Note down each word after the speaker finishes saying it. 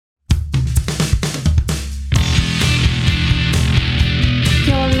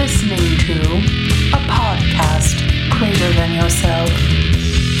to a podcast greater than yourself.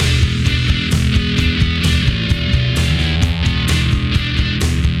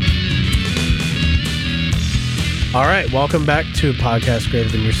 All right, welcome back to a podcast greater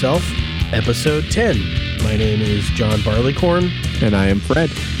than yourself, episode 10. My name is John Barleycorn. And I am Fred.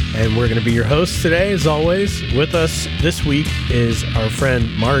 And we're going to be your hosts today, as always. With us this week is our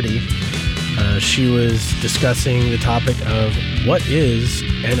friend Marty. She was discussing the topic of what is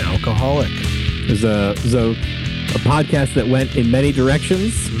an alcoholic. It was a podcast that went in many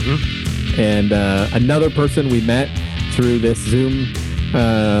directions. Mm-hmm. And another person we met through this Zoom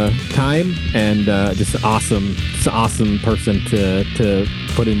time, and just an awesome person to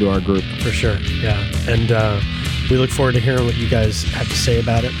put into our group. For sure, yeah. And we look forward to hearing what you guys have to say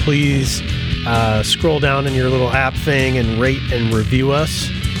about it. Please scroll down in your little app thing and rate and review us,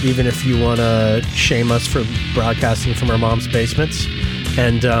 even if you want to shame us for broadcasting from our mom's basements.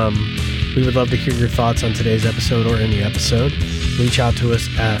 And we would love to hear your thoughts on today's episode or any episode. Reach out to us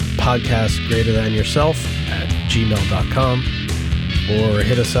at podcastgreaterthanyourself@gmail.com or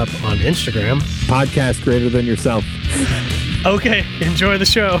hit us up on Instagram. Podcast Greater Than Yourself. Okay, enjoy the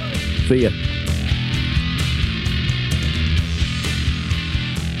show. See ya.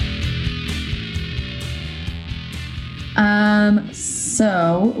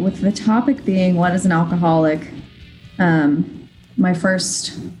 So with the topic being what is an alcoholic, my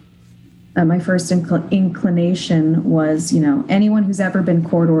first inclination was, anyone who's ever been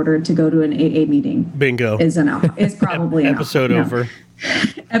court ordered to go to an AA meeting. Bingo. Is probably an episode over.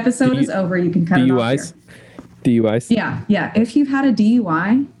 Episode is over. You can cut DUIs? it off here. DUIs? Yeah. If you've had a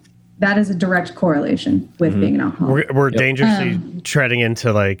DUI, that is a direct correlation with being an alcoholic. We're dangerously treading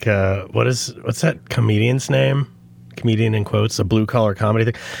into what's that comedian's name? Comedian in quotes, a blue collar comedy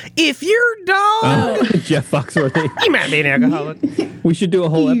thing. If your dog, Jeff Foxworthy, he might be an alcoholic. We should do a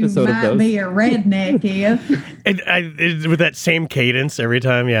whole episode of those. You might be a redneck, and with that same cadence every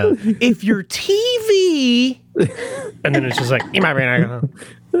time. Yeah. If your TV, and then it's just like, you might be an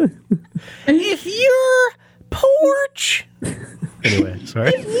alcoholic. If your porch. Anyway,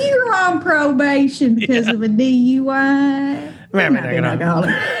 sorry. If you're on probation because of a DUI, you might be an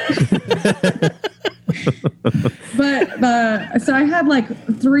alcoholic. But so I had like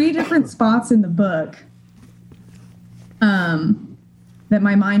 3 different spots in the book that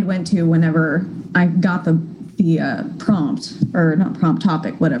my mind went to whenever I got the prompt, or not prompt,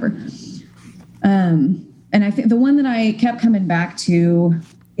 topic, whatever. And I think the one that I kept coming back to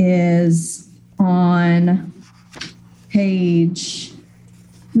is on page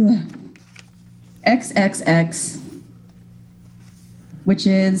XXX, which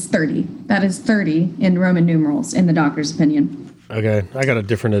is 30. That is 30 in Roman numerals, in the doctor's opinion. Okay, I got a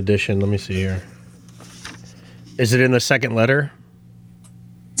different edition. Let me see here. Is it in the second letter?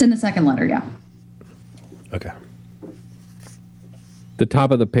 It's in the second letter, yeah. Okay. The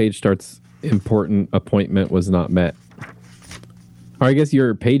top of the page starts, important appointment was not met. Or I guess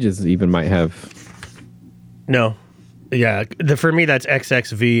your pages even might have. No. Yeah, for me, that's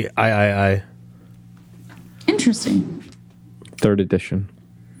XXVIII. Interesting. 3rd edition.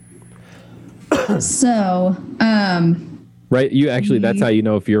 So, right? You actually, that's how you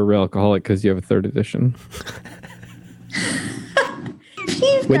know if you're a real alcoholic, because you have a 3rd edition.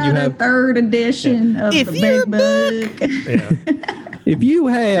 You've got a 3rd edition of the big book. Yeah. If you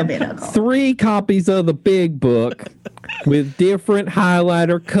have 3 copies of the big book with different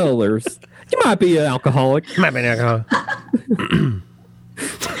highlighter colors, you might be an alcoholic. Might be an alcoholic.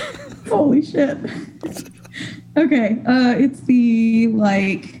 Holy shit. Okay, it's the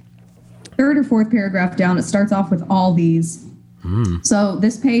 3rd or 4th paragraph down. It starts off with all these. So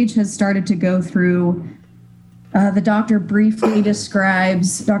this page has started to go through. The doctor Dr.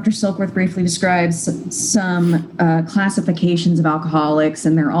 Silkworth briefly describes some classifications of alcoholics,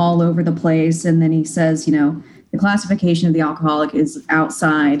 and they're all over the place. And then he says, the classification of the alcoholic is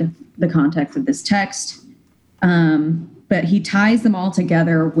outside the context of this text. But he ties them all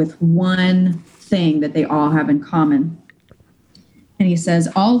together with one thing that they all have in common. And he says,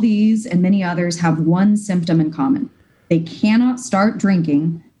 all these and many others have one symptom in common. They cannot start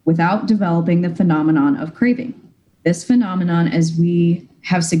drinking without developing the phenomenon of craving. This phenomenon, as we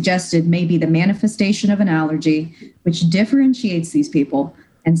have suggested, may be the manifestation of an allergy, which differentiates these people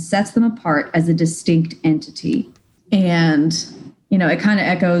and sets them apart as a distinct entity. And, it kind of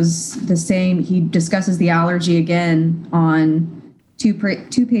echoes the same. He discusses the allergy again on two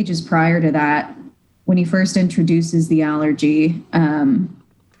pages prior to that, when he first introduces the allergy.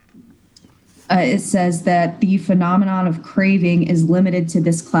 It says that the phenomenon of craving is limited to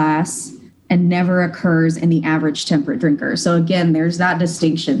this class and never occurs in the average temperate drinker. So again, there's that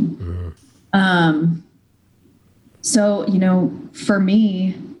distinction. So, for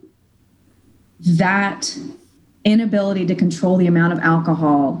me, that inability to control the amount of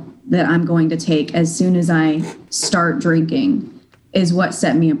alcohol that I'm going to take as soon as I start drinking is what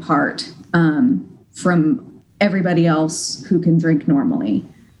set me apart from everybody else who can drink normally.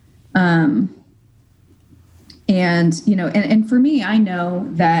 And for me, I know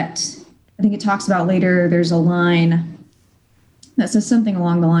that, I think it talks about later, there's a line that says something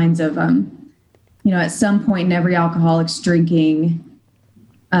along the lines of, at some point in every alcoholic's drinking,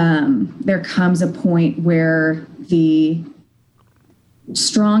 there comes a point where the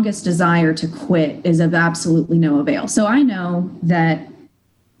strongest desire to quit is of absolutely no avail. So I know that,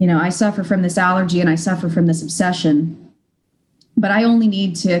 I suffer from this allergy and I suffer from this obsession, but I only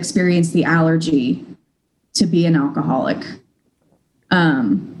need to experience the allergy to be an alcoholic.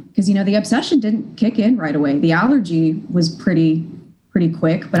 Because, the obsession didn't kick in right away. The allergy was pretty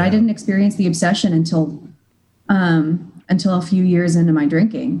quick, but I didn't experience the obsession until a few years into my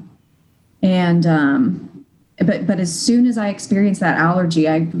drinking. And, but as soon as I experienced that allergy,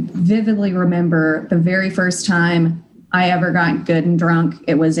 I vividly remember the very first time I ever got good and drunk.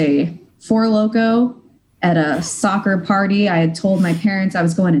 It was a Four Loko at a soccer party. I had told my parents I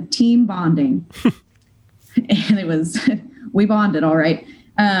was going to team bonding and we bonded all right.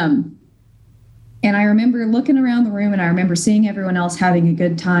 And I remember looking around the room and I remember seeing everyone else having a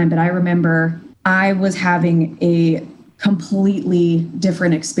good time, but I remember I was having a completely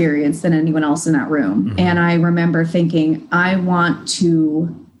different experience than anyone else in that room. Mm-hmm. And I remember thinking, I want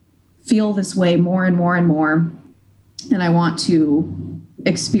to feel this way more and more and more. And I want to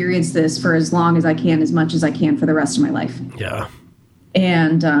experience this for as long as I can, as much as I can for the rest of my life. Yeah.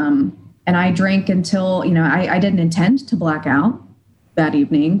 And I drank until, I didn't intend to black out that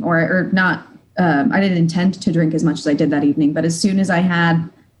evening or not. I didn't intend to drink as much as I did that evening, but as soon as I had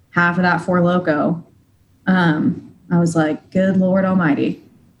half of that Four Loko, I was like, good Lord Almighty,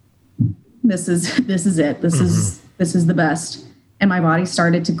 this is it. This is the best. And my body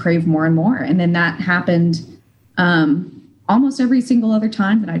started to crave more and more. And then that happened almost every single other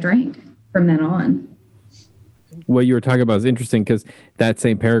time that I drank from then on. What you were talking about is interesting because that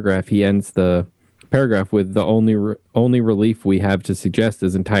same paragraph, he ends the paragraph with the only relief we have to suggest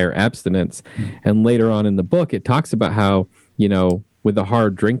is entire abstinence. And later on in the book, it talks about how, with a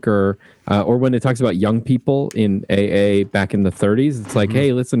hard drinker, or when it talks about young people in AA back in the 30s, it's like,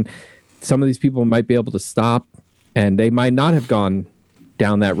 hey, listen, some of these people might be able to stop and they might not have gone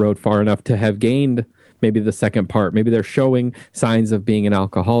down that road far enough to have gained maybe the second part. Maybe they're showing signs of being an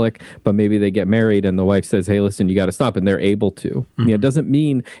alcoholic, but maybe they get married and the wife says, hey, listen, you got to stop. And they're able to. It doesn't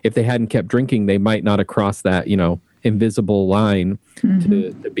mean if they hadn't kept drinking, they might not have crossed that, invisible line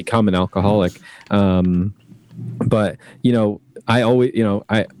to become an alcoholic. But, I always,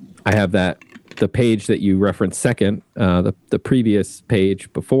 I have the page that you referenced second, the previous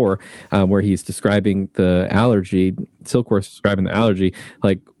page before, where he's describing the allergy, Silkworth's describing the allergy.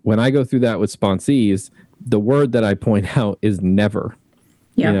 Like when I go through that with sponsees, the word that I point out is never.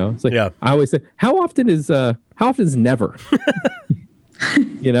 Yeah. It's like, I always say, how often is never?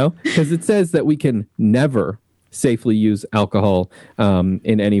 Because it says that we can never safely use alcohol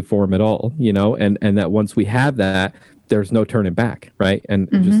in any form at all, and that once we have that, there's no turning back, right? And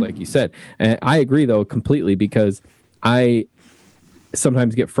just like you said, and I agree though completely, because I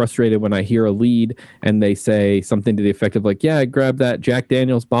sometimes get frustrated when I hear a lead and they say something to the effect of like, yeah, I grabbed that Jack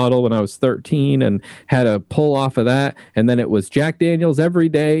Daniels bottle when I was 13 and had a pull off of that, and then it was Jack Daniels every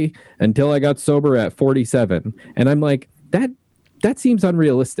day until I got sober at 47. And I'm like, that seems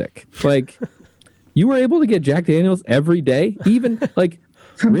unrealistic. Like, you were able to get Jack Daniels every day, even like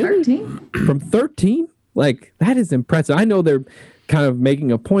from really? 13? From 13? Like, that is impressive. I know they're kind of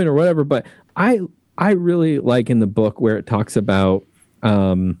making a point or whatever, but I really like in the book where it talks about,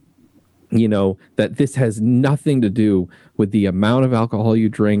 that this has nothing to do with the amount of alcohol you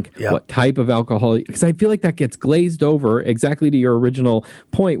drink, what type of alcohol, because I feel like that gets glazed over exactly to your original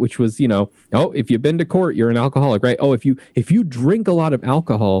point, which was, if you've been to court, you're an alcoholic, right? Oh, if you drink a lot of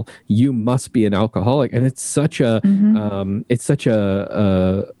alcohol, you must be an alcoholic. And it's such a, it's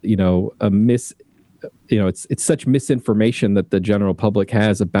such misinformation that the general public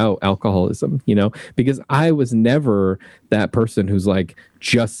has about alcoholism, because I was never that person who's like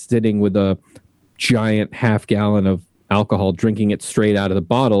just sitting with a giant half gallon of alcohol, drinking it straight out of the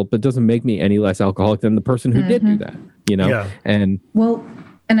bottle, but doesn't make me any less alcoholic than the person who did do that, And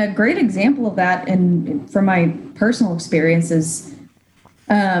a great example of that, and from my personal experiences,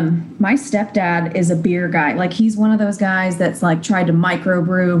 my stepdad is a beer guy. Like, he's one of those guys that's like tried to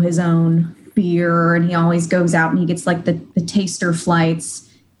microbrew his own beer, and he always goes out and he gets like the taster flights.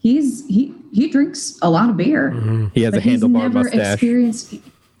 he drinks a lot of beer. Mm-hmm. He has a handlebar mustache.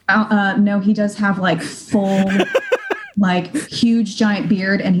 No, he does have like full, like huge giant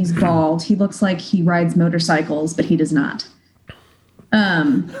beard, and he's bald. He looks like he rides motorcycles, but he does not.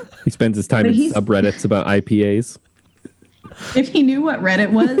 He spends his time in subreddits about IPAs. If he knew what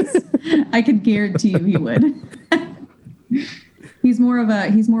Reddit was, I could guarantee you he would. He's more of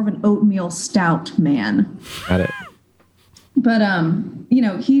an oatmeal stout man. Got it. But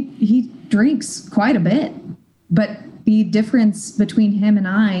he drinks quite a bit. But the difference between him and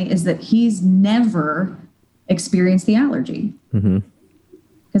I is that he's never experienced the allergy. Mm-hmm.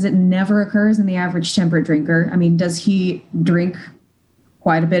 Because it never occurs in the average temperate drinker. I mean, does he drink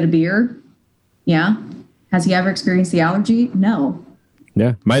quite a bit of beer? Yeah. Has he ever experienced the allergy? No.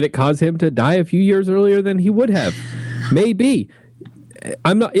 Yeah. Might it cause him to die a few years earlier than he would have? Maybe.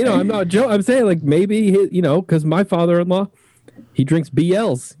 I'm not joking. I'm saying like maybe, because my father-in-law, he drinks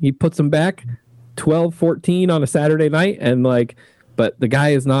BLs. He puts them back 12, 14 on a Saturday night. And but the guy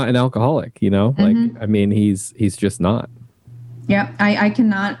is not an alcoholic, Mm-hmm. I mean, he's just not. Yeah. I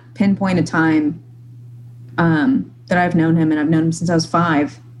cannot pinpoint a time that I've known him, and I've known him since I was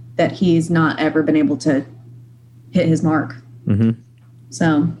 5, that he's not ever been able to hit his mark. Mm-hmm.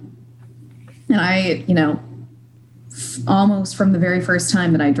 So, and I, almost from the very first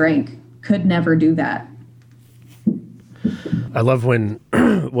time that I drank, could never do that. I love when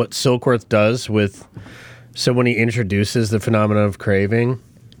what Silkworth does so when he introduces the phenomenon of craving,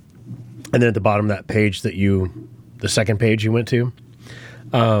 and then at the bottom of that page the second page you went to,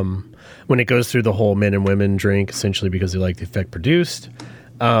 when it goes through the whole men and women drink essentially because they like the effect produced.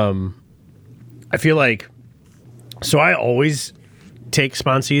 I feel like, so I always take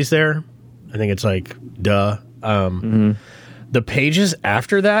sponsees there. I think it's like, duh. The pages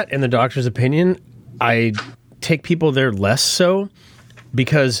after that, in the doctor's opinion, I take people there less so,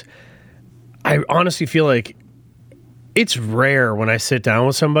 because I honestly feel like it's rare when I sit down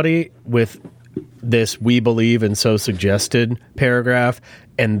with somebody with this "we believe and so suggested" paragraph,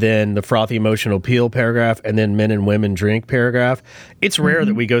 and then the frothy emotional appeal paragraph, and then men and women drink paragraph. It's rare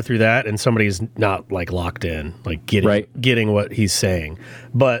that we go through that and somebody's not like locked in, like getting what he's saying.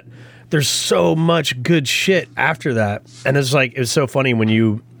 But there's so much good shit after that. And it's like, it was so funny when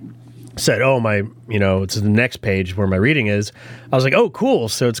you said, oh, it's the next page where my reading is. I was like, oh, cool.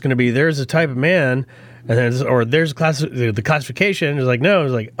 So it's going to be, there's a type of man, and then there's the classification. It was like, no, it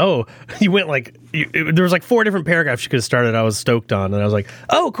was like, oh, you went like, there was like 4 different paragraphs you could have started. I was stoked on, and I was like,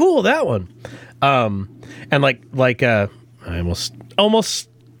 oh, cool, that one. And I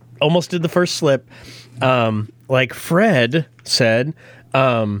almost did the first slip. Like Fred said,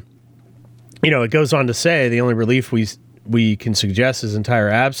 it goes on to say the only relief we can suggest is entire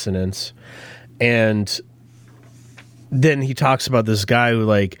abstinence. And then he talks about this guy who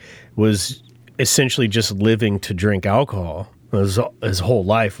was essentially just living to drink alcohol. His whole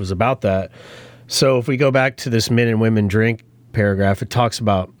life was about that. So if we go back to this men and women drink paragraph, it talks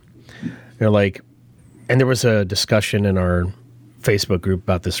about, and there was a discussion in our Facebook group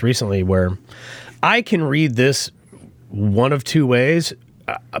about this recently, where I can read this one of 2 ways,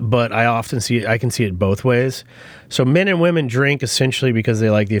 but I can see it both ways. So men and women drink essentially because they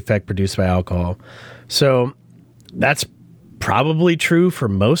like the effect produced by alcohol. So that's probably true for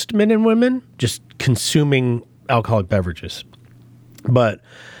most men and women, just consuming alcoholic beverages. But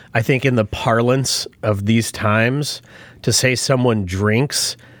I think in the parlance of these times, to say someone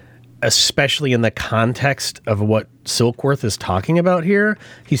drinks, especially in the context of what Silkworth is talking about here,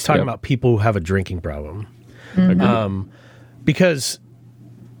 he's talking about people who have a drinking problem. Mm-hmm. Because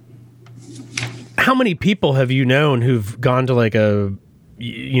how many people have you known who've gone to like at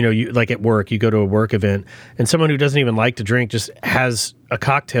work, you go to a work event, and someone who doesn't even like to drink just has a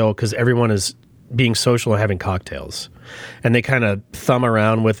cocktail because everyone is being social and having cocktails, and they kind of thumb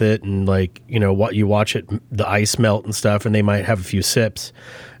around with it, and what you watch it, the ice melt and stuff, and they might have a few sips,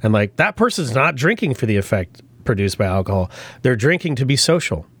 and that person's not drinking for the effect produced by alcohol. They're drinking to be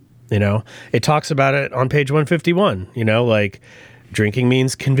social. It talks about it on page 151. Drinking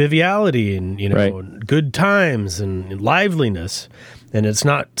means conviviality and good times and liveliness, and it's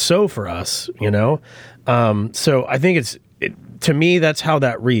not so for us. So I think to me, that's how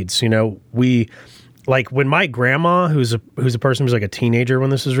that reads. We, when my grandma, who's a person who's like a teenager when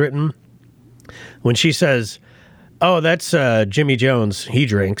this was written, when she says, oh, that's Jimmy Jones, he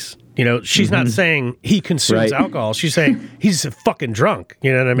drinks, she's not saying he consumes alcohol. She's saying he's a fucking drunk.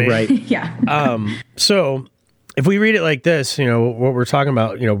 You know what I mean? Right. Yeah. So if we read it like this, what we're talking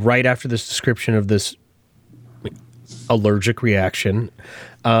about, right after this description of this allergic reaction,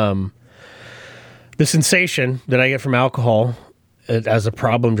 the sensation that I get from alcohol as a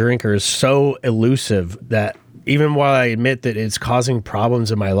problem drinker is so elusive that even while I admit that it's causing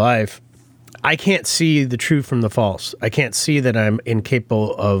problems in my life, I can't see the true from the false. I can't see that I'm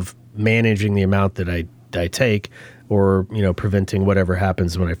incapable of managing the amount that I take, or, you know, preventing whatever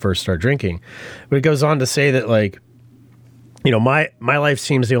happens when I first start drinking. But it goes on to say that, like, you know, my life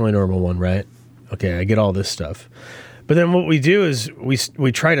seems the only normal one, right? Okay, I get all this stuff. But then what we do is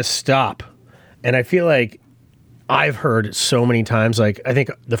we try to stop. And I feel like I've heard so many times, like, I think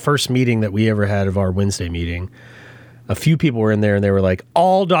the first meeting that we ever had of our Wednesday meeting, a few people were in there and they were like,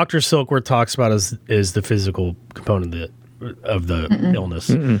 all Dr. Silkworth talks about is the physical component of the illness.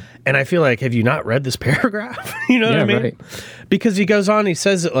 And I feel like, have you not read this paragraph? You know what I mean? Right. Because he goes on, he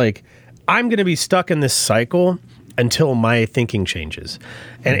says that, like, I'm going to be stuck in this cycle until my thinking changes.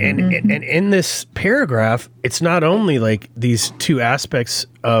 And in this paragraph, it's not only like these two aspects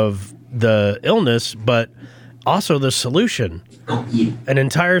of the illness, but also the solution, an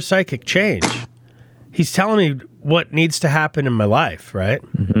entire psychic change. He's telling me what needs to happen in my life, right?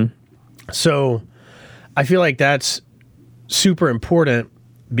 So I feel like that's super important,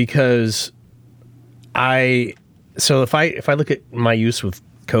 because if I look at my use with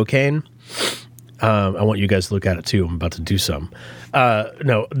cocaine, I want you guys to look at it too. I'm about to do some. As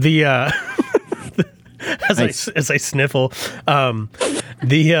I sniffle,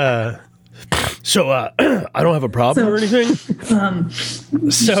 So I don't have a problem or anything.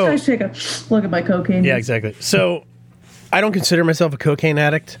 So I take a look at my cocaine. Yeah, exactly. So I don't consider myself a cocaine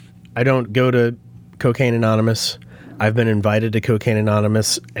addict. I don't go to Cocaine Anonymous. I've been invited to Cocaine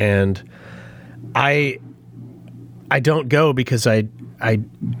Anonymous, and I don't go because I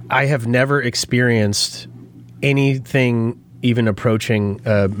have never experienced anything even approaching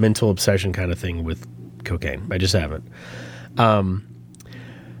a mental obsession kind of thing with cocaine. I just haven't.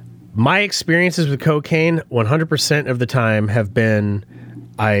 My experiences with cocaine 100% of the time have been,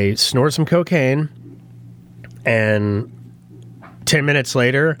 I snort some cocaine and 10 minutes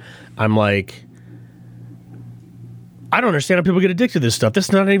later, I'm like, I don't understand how people get addicted to this stuff.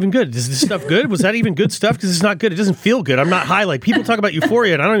 That's not even good. Is this stuff good? Was that even good stuff? Because it's not good. It doesn't feel good. I'm not high. Like, people talk about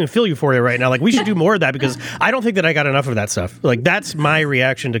euphoria, and I don't even feel euphoria right now. Like, we should do more of that, because I don't think that I got enough of that stuff. Like, that's my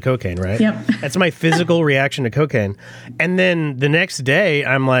reaction to cocaine, right? Yep. That's my physical reaction to cocaine. And then the next day,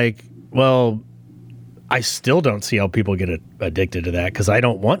 I'm like, well, I still don't see how people get addicted to that, because I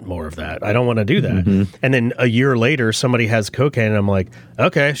don't want more of that. I don't want to do that. Mm-hmm. And then a year later, somebody has cocaine, and I'm like,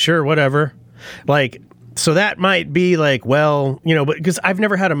 okay, sure, whatever. Like, so that might be like, well, you know, but because I've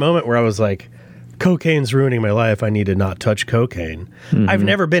never had a moment where I was like, cocaine's ruining my life, I need to not touch cocaine. Mm-hmm. I've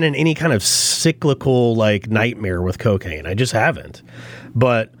never been in any kind of cyclical like nightmare with cocaine. I just haven't.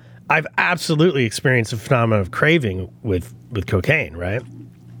 But I've absolutely experienced a phenomenon of craving with cocaine, right?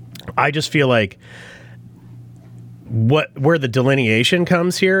 I just feel like where the delineation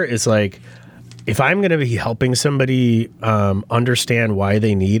comes here is like, if I'm going to be helping somebody understand why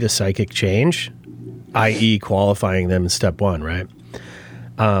they need a psychic change, i.e. qualifying them in step one, right?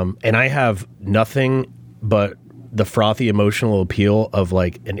 And I have nothing but the frothy emotional appeal of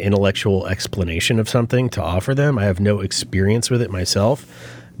like an intellectual explanation of something to offer them. I have no experience with it myself.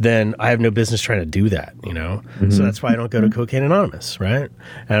 Then I have no business trying to do that, you know? Mm-hmm. So that's why I don't go to Cocaine Anonymous, right?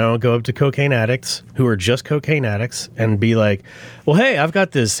 And I don't go up to cocaine addicts who are just cocaine addicts and be like, well, hey, I've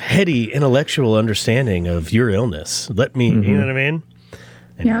got this heady intellectual understanding of your illness. Let me, you know what I mean?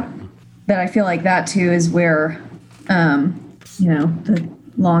 And, yeah. But I feel like that too is where, you know, the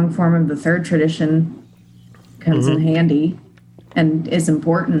long form of the third tradition comes in handy and is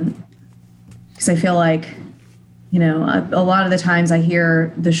important. Because I feel like, you know, a lot of the times I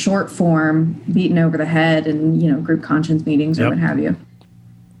hear the short form beaten over the head in, you know, group conscience meetings or what have you.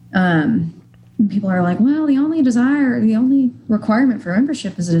 And people are like, well, the only requirement for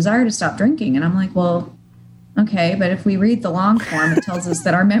membership is a desire to stop drinking. And I'm like, well, okay, but if we read the long form, it tells us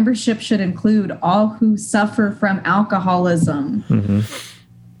that our membership should include all who suffer from alcoholism. Mm-hmm.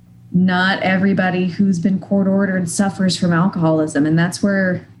 Not everybody who's been court-ordered suffers from alcoholism. And that's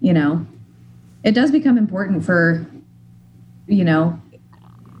where, you know, it does become important for, you know,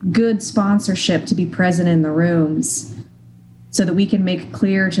 good sponsorship to be present in the rooms so that we can make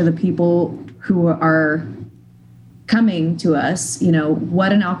clear to the people who are coming to us, you know,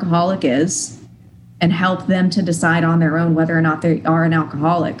 what an alcoholic is, and help them to decide on their own whether or not they are an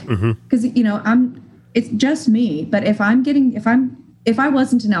alcoholic. Because, you know, it's just me, but if I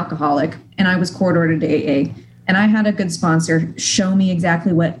wasn't an alcoholic and I was court ordered to AA and I had a good sponsor show me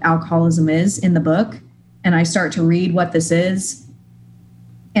exactly what alcoholism is in the book, and I start to read what this is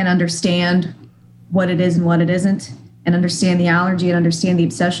and understand what it is and what it isn't, and understand the allergy and understand the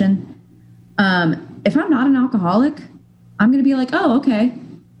obsession. If I'm not an alcoholic, I'm going to be like, oh, okay.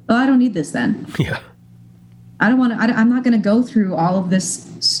 Well, I don't need this then. Yeah. I don't want to, I'm not going to go through all of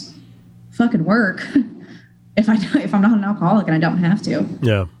this fucking work if I'm not an alcoholic and I don't have to.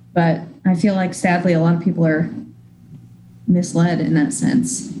 Yeah. But I feel like sadly a lot of people are misled in that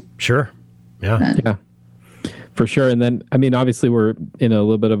sense. Sure. Yeah. Yeah, for sure. And then, I mean, obviously we're in a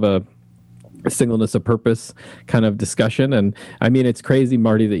little bit of a singleness of purpose kind of discussion. And I mean, it's crazy,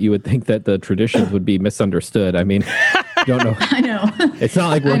 Marty, that you would think that the traditions would be misunderstood. I mean, you don't know. I know. It's not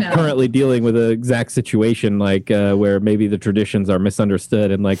like we're currently dealing with an exact situation like where maybe the traditions are misunderstood.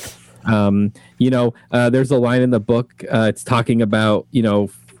 And like, there's a line in the book. It's talking about,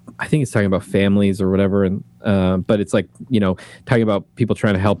 I think it's talking about families or whatever. And but it's like, talking about people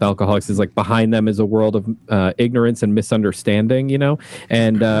trying to help alcoholics is like behind them is a world of ignorance and misunderstanding,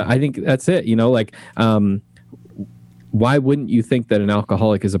 and I think that's it, why wouldn't you think that an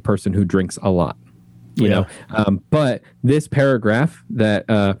alcoholic is a person who drinks a lot? You know, but this paragraph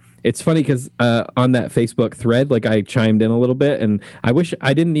that it's funny because on that Facebook thread, like I chimed in a little bit, and I wish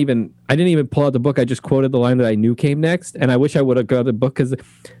I didn't even pull out the book. I just quoted the line that I knew came next, and I wish I would have got the book because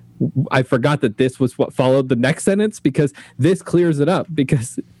I forgot that this was what followed the next sentence, because this clears it up,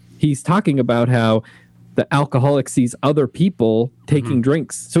 because he's talking about how the alcoholic sees other people taking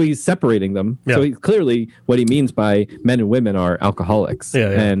drinks, so he's separating them. Yeah. So clearly what he means by men and women are alcoholics.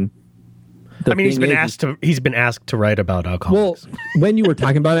 And I mean, he's been asked to write about alcoholics. Well, when you were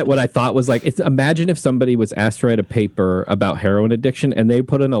talking about it, what I thought was like, imagine if somebody was asked to write a paper about heroin addiction and they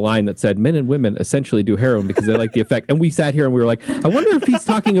put in a line that said men and women essentially do heroin because they like the effect. And we sat here and we were like, I wonder if he's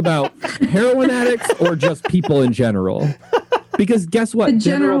talking about heroin addicts or just people in general. Because guess what? The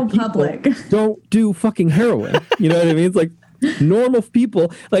general public don't do fucking heroin. You know what I mean? It's like normal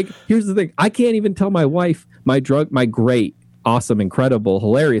people. Like, here's the thing. I can't even tell my wife my great, awesome, incredible,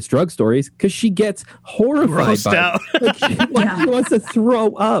 hilarious drug stories because she gets horrified by it. Like, she wants to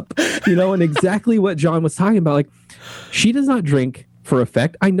throw up, and exactly what John was talking about. Like, she does not drink for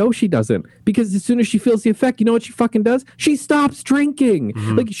effect. I know she doesn't, because as soon as she feels the effect, you know what she fucking does? She stops drinking.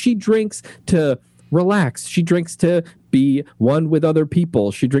 Like, she drinks to relax. She drinks to be one with other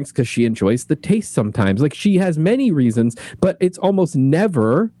people. She drinks because she enjoys the taste sometimes. Like, she has many reasons, but it's almost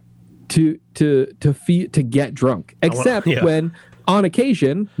never to get drunk, except when on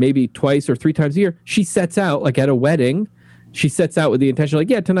occasion, maybe twice or three times a year, she sets out, like at a wedding, she sets out with the intention, like,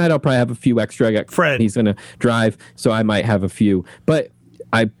 tonight I'll probably have a few extra. I got Fred. He's going to drive, so I might have a few. But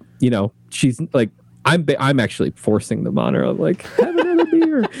she's like, I'm actually forcing them on her. I'm like, have another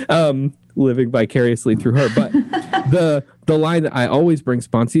beer. Living vicariously through her. But the line that I always bring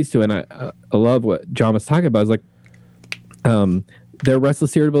sponsees to, and I love what John was talking about, is like, they're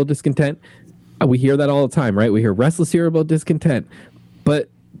restless, irritable, discontent. We hear that all the time, right? We hear restless, irritable, discontent.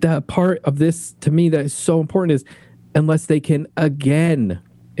 But the part of this, to me, that is so important is unless they can again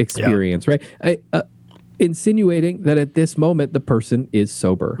experience, right? Insinuating that at this moment the person is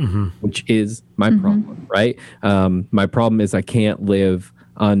sober, which is my problem, right? My problem is I can't live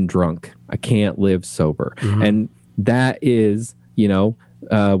undrunk. I can't live sober. And that is,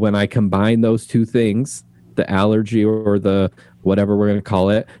 when I combine those two things, the allergy or the whatever we're going to call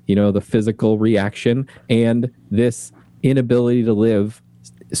it, the physical reaction and this inability to live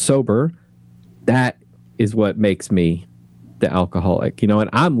sober, that is what makes me the alcoholic, and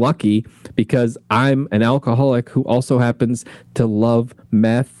I'm lucky because I'm an alcoholic who also happens to love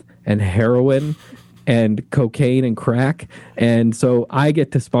meth and heroin and cocaine and crack. And so I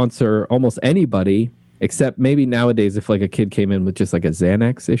get to sponsor almost anybody, except maybe nowadays if like a kid came in with just like a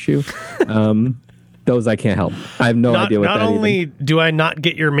Xanax issue. Those I can't help. I have no idea what that is. Not only do I not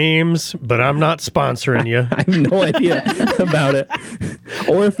get your memes, but I'm not sponsoring you. I have no idea about it.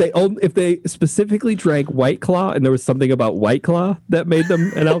 Or if they specifically drank White Claw and there was something about White Claw that made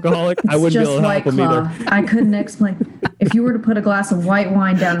them an alcoholic, I wouldn't be able to help them either. I couldn't explain. If you were to put a glass of white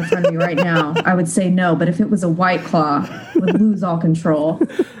wine down in front of me right now, I would say no. But if it was a White Claw, I would lose all control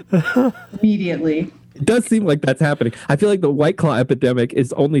immedially. It does seem like that's happening. I feel like the White Claw epidemic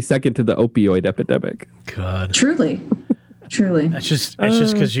is only second to the opioid epidemic. God. Truly. It's just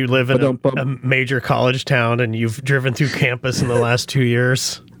because you live in a major college town and you've driven through campus in the last 2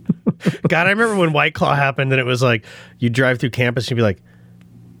 years. God, I remember when White Claw happened and it was like, you drive through campus and you'd be like,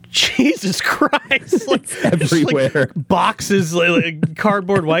 Jesus Christ. Like, everywhere. Like boxes, like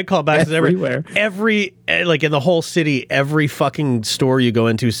cardboard White Claw boxes everywhere. Like in the whole city, every fucking store you go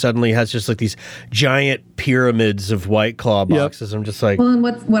into suddenly has just like these giant pyramids of White Claw boxes. Yep. I'm just like... Well, and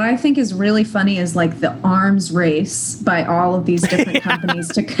what I think is really funny is like the arms race by all of these different companies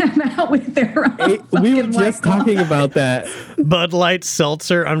to come out with their own we were just talking about that. Bud Light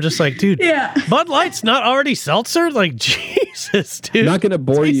seltzer. I'm just like, dude, Bud Light's not already seltzer? Like, Jesus, dude. I'm not going to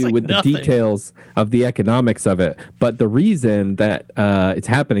bore you with the details of the economics of it, but the reason that it's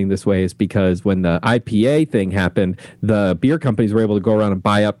happening this way is because when the IPA thing happened, the beer companies were able to go around and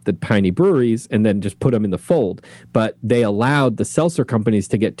buy up the tiny breweries and then just put them in the fold. But they allowed the seltzer companies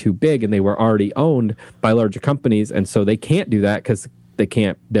to get too big, and they were already owned by larger companies, and so they can't do that because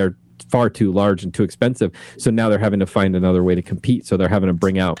they're far too large and too expensive. So now they're having to find another way to compete. So they're having to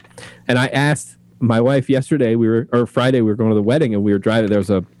bring out. And I asked my wife yesterday, Friday, we were going to the wedding, and we were driving. There was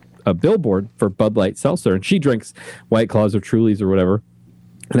a billboard for Bud Light seltzer, and she drinks White Claws or Trulies or whatever.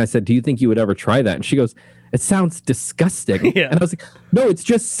 And I said, do you think you would ever try that? And she goes, it sounds disgusting. Yeah. And I was like, no, it's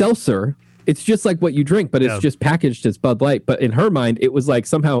just seltzer. It's just like what you drink, but it's just packaged as Bud Light. But in her mind, it was like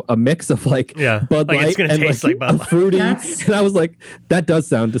somehow a mix of like Bud Light it's gonna and taste like Bud Light. Fruity. And I was like, that does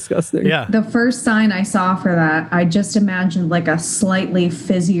sound disgusting. Yeah. The first sign I saw for that, I just imagined like a slightly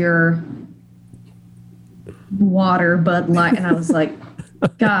fizzier water Bud Light, and I was like,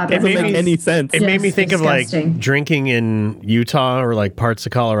 God, that doesn't make any sense. It made me think disgusting. Of like drinking in Utah or like parts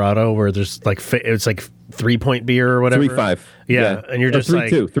of Colorado where there's like it's like 3-point beer or whatever. 3.5. Yeah, and you're just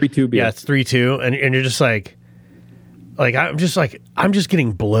 3.2 beer. Yeah, it's 3.2, and you're just like I'm just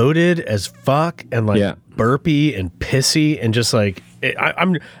getting bloated as fuck and like burpy and pissy and just like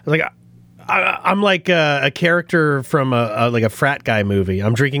I'm like a character from a frat guy movie.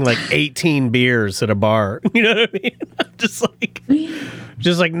 I'm drinking like 18 beers at a bar. You know what I mean? I'm just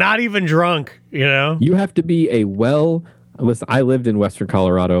like not even drunk. You know? You have to be listen. I lived in Western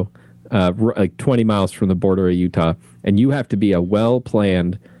Colorado, like 20 miles from the border of Utah, and you have to be a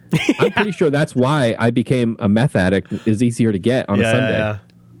well-planned. I'm pretty sure that's why I became a meth addict. Is easier to get on a Sunday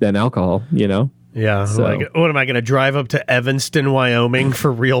than alcohol. You know? Yeah. So. Like, what am I going to drive up to Evanston, Wyoming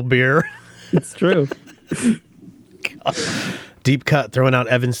for real beer? It's true. God. Deep cut, throwing out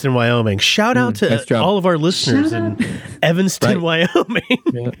Evanston, Wyoming. Shout out to all of our listeners in Evanston, Wyoming.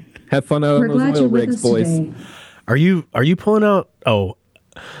 Yeah. Have fun out on those oil rigs, boys. Today. Are you pulling out? Oh,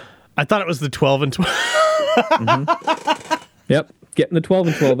 I thought it was the 12 and 12. Mm-hmm. Yep, getting the 12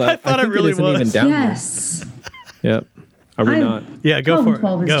 and 12 out. I thought it really was. Even down yes. There. Yep. Are we not? Yeah, go for it.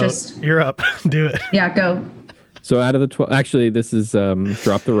 12 is go. You're up. Do it. Yeah, go. So out of the 12, actually, this is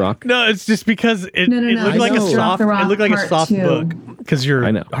Drop the Rock. No, it's just because it looked like a soft. It looked like a soft book because your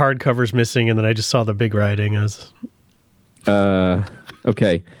hardcover's missing, and then I just saw the big writing as.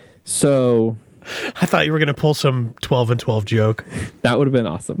 Okay, so. I thought you were going to pull some 12 and 12 joke. That would have been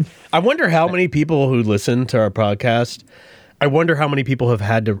awesome. I wonder how many people who listen to our podcast. I wonder how many people have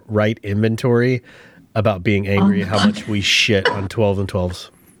had to write inventory about being angry at how much we shit on 12 and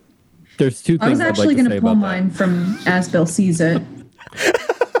 12s. There's two things I was actually going to pull mine from As Bill Sees It.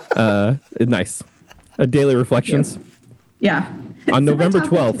 Nice. Daily Reflections. Yeah. On November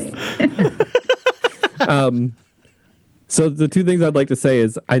 12th. So the two things I'd like to say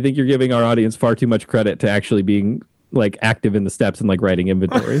is I think you're giving our audience far too much credit to actually being like active in the steps and like writing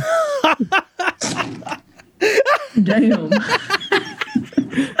inventory. Damn.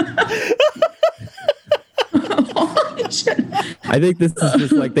 I think this is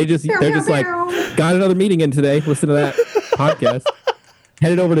just like they're just like got another meeting in today. Listen to that podcast.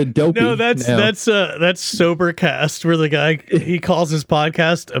 Headed over to Dopey. No, that's Sobercast, where the guy he calls his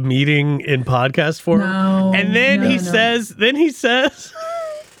podcast a meeting in podcast form. No, and then he says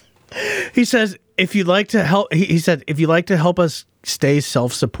if you'd like to help, he said if you'd like to help us stay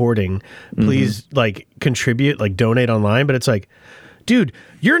self-supporting, please like contribute, like donate online. But it's like, dude,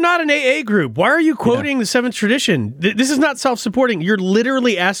 you're not an AA group. Why are you quoting the seventh tradition? This is not self-supporting. You're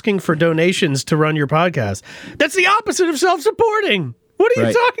literally asking for donations to run your podcast. That's the opposite of self-supporting. What are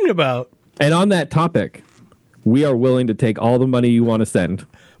you talking about? And on that topic, we are willing to take all the money you want to send.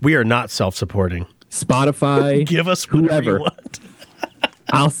 We are not self-supporting. Spotify, give us whoever you want.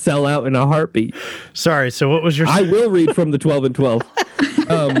 I'll sell out in a heartbeat. Sorry. So what was your? I will read from the 12 and 12.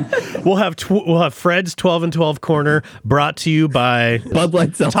 We'll have Fred's 12 and 12 corner brought to you by Bud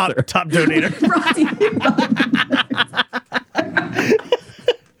Light Seltzer. Top donator.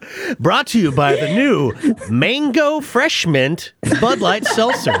 Brought to you by the new Mango Fresh Mint Bud Light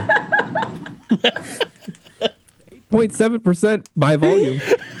Seltzer. 0.7% by volume.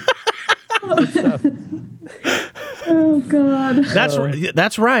 Oh God.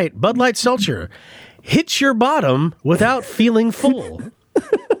 That's right. Bud Light Seltzer hits your bottom without feeling full.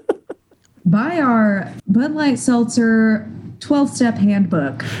 Buy our Bud Light Seltzer 12-step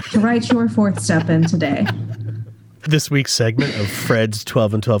handbook to write your 4th step in today. This week's segment of Fred's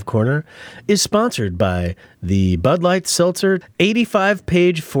 12 and 12 Corner is sponsored by the Bud Light Seltzer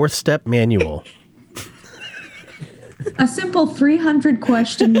 85-page 4th step manual. A simple 300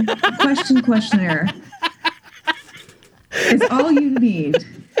 questionnaire is all you need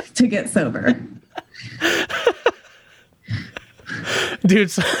to get sober.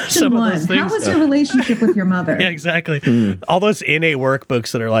 Dude, some of those things. How was your relationship with your mother? Yeah, exactly. All those NA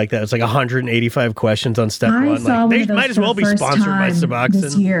workbooks that are like that. It's like 185 questions on step one. Saw like, one they of those might as well be first sponsored by time Suboxone.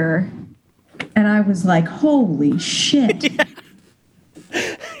 this year, and I was like, "Holy shit!" Yeah.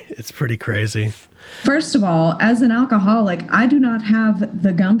 It's pretty crazy. First of all, as an alcoholic, I do not have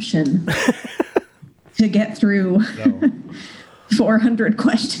the gumption to get through 400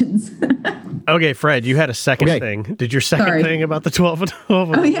 questions. Okay, Fred, you had a second thing. Did your second thing about the 12 and 12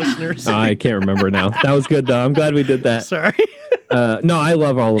 listeners? I can't remember now. That was good, though. I'm glad we did that. Sorry. No, I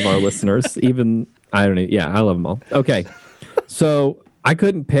love all of our listeners. Even, I don't know. Yeah, I love them all. Okay. So I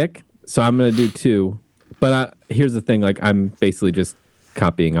couldn't pick, so I'm going to do 2. But here's the thing. Like, I'm basically just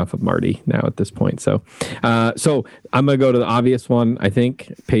copying off of Marty now at this point. So I'm going to go to the obvious one, I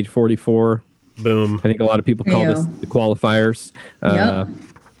think, page 44. Boom. I think a lot of people call this the qualifiers. Yep.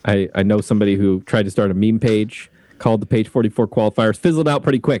 I know somebody who tried to start a meme page, called the page 44 qualifiers, fizzled out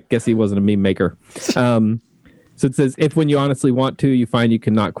pretty quick. Guess he wasn't a meme maker. So it says, if when you honestly want to, you find you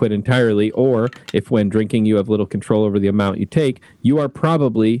cannot quit entirely, or if when drinking you have little control over the amount you take, you are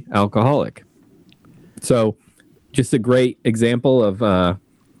probably alcoholic. So just a great example of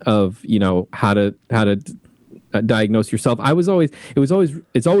how to diagnose yourself. It's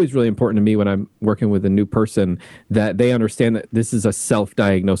always really important to me when I'm working with a new person that they understand that this is a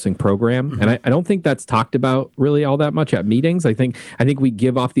self-diagnosing program. Mm-hmm. And I don't think that's talked about really all that much at meetings. I think we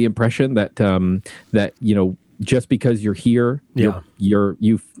give off the impression that just because you're here,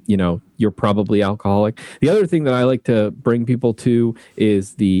 you're probably alcoholic. The other thing that I like to bring people to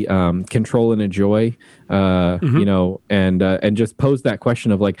is the control and enjoy, and just pose that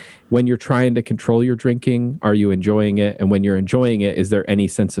question of like, when you're trying to control your drinking, are you enjoying it? And when you're enjoying it, is there any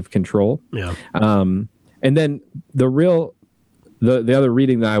sense of control? Yeah. And then the other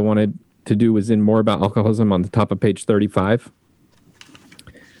reading that I wanted to do was in more about alcoholism on the top of page 35,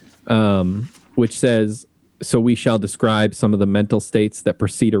 which says, so we shall describe some of the mental states that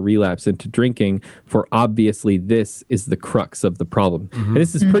precede a relapse into drinking, for obviously this is the crux of the problem. Mm-hmm. And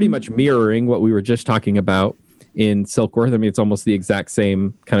this is pretty much mirroring what we were just talking about in Silkworth. I mean, it's almost the exact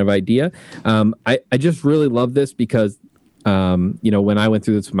same kind of idea. I just really love this because, when I went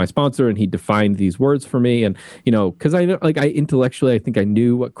through this with my sponsor and he defined these words for me, and, because I intellectually, I think I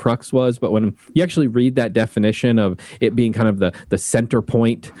knew what crux was, but when you actually read that definition of it being kind of the center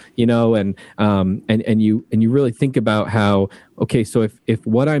point, and you really think about how, okay, so if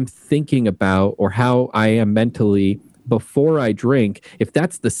what I'm thinking about or how I am mentally before I drink, if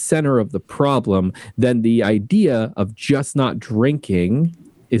that's the center of the problem, then the idea of just not drinking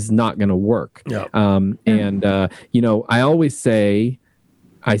is not going to work. Yeah. I always say,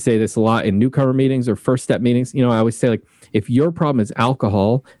 I say this a lot in newcomer meetings or first step meetings. I always say, like, if your problem is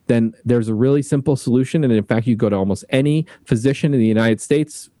alcohol, then there's a really simple solution. And in fact, you go to almost any physician in the United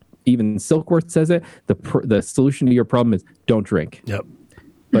States, even Silkworth says it, the solution to your problem is don't drink. Yep.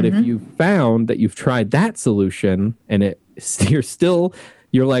 But if you found that you've tried that solution and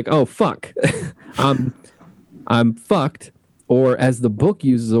you're like, oh, fuck, I'm fucked. Or as the book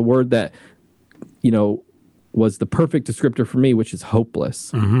uses a word that, was the perfect descriptor for me, which is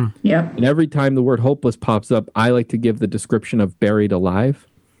hopeless. Mm-hmm. Yep. And every time the word hopeless pops up, I like to give the description of buried alive.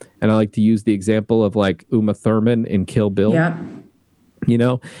 And I like to use the example of like Uma Thurman in Kill Bill. Yep.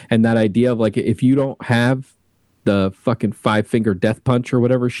 And that idea of like, if you don't have the fucking 5-finger death punch or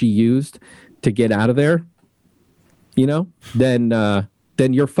whatever she used to get out of there,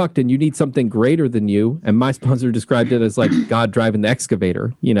 then you're fucked and you need something greater than you. And my sponsor described it as like God driving the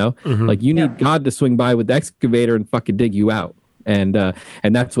excavator, mm-hmm. Like you need God to swing by with the excavator and fucking dig you out. And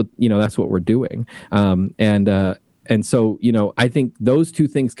that's what, that's what we're doing. And so, I think those two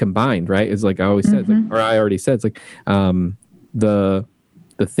things combined, right, is like I always said, like, or I already said, it's like the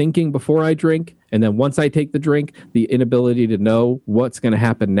thinking before I drink, and then once I take the drink, the inability to know what's going to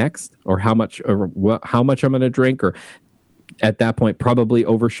happen next, or how much I'm going to drink, or at that point probably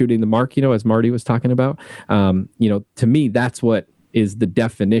overshooting the mark, as Marty was talking about. To me, that's what is the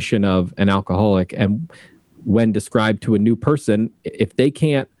definition of an alcoholic. And when described to a new person, if they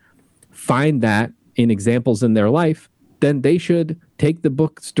can't find that in examples in their life, then they should take the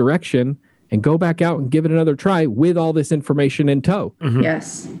book's direction and go back out and give it another try with all this information in tow. Mm-hmm.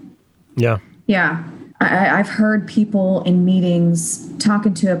 Yes. Yeah. Yeah. I've heard people in meetings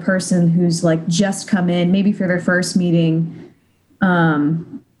talking to a person who's like just come in, maybe for their first meeting, but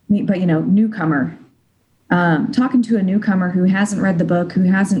newcomer, talking to a newcomer who hasn't read the book, who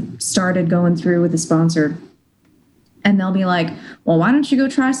hasn't started going through with a sponsor. And they'll be like, well, why don't you go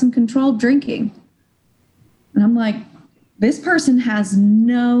try some controlled drinking? And I'm like, this person has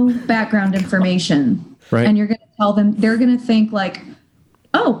no background information. Right. And you're going to tell them, they're going to think like,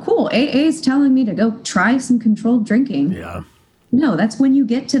 oh, cool, AA is telling me to go try some controlled drinking. Yeah. No, that's when you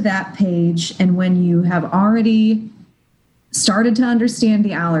get to that page and when you have already started to understand the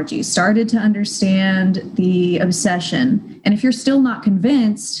allergies, started to understand the obsession. And if you're still not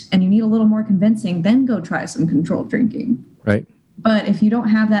convinced and you need a little more convincing, then go try some controlled drinking. Right. But if you don't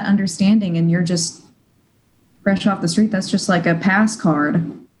have that understanding and you're just fresh off the street, that's just like a pass card.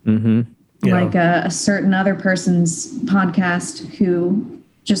 Mm-hmm. Yeah. Like a certain other person's podcast who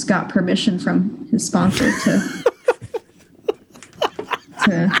just got permission from his sponsor to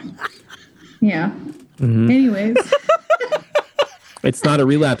yeah. Mm-hmm. Anyways. It's not a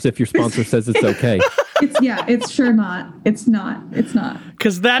relapse if your sponsor says it's okay. It's sure not. It's not.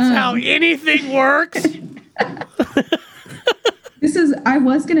 Because that's how anything works. I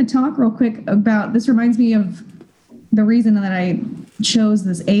was going to talk real quick about, this reminds me of the reason that I chose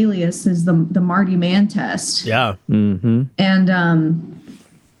this alias is the Marty Man test. Yeah. Mm-hmm. And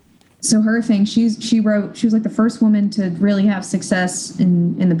so her thing, she was like the first woman to really have success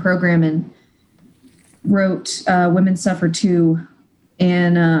in the program and wrote Women Suffer Too.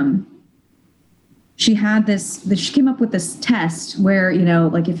 And she had she came up with this test where,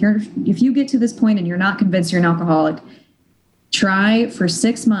 like if you get to this point and you're not convinced you're an alcoholic, try for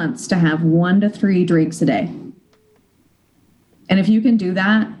 6 months to have 1 to 3 drinks a day. And if you can do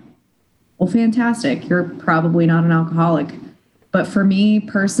that, well, fantastic. You're probably not an alcoholic. But for me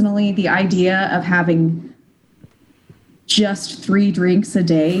personally, the idea of having just 3 drinks a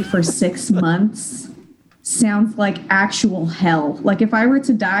day for 6 months sounds like actual hell. Like if I were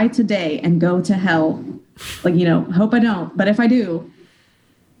to die today and go to hell, like, hope I don't, but if I do,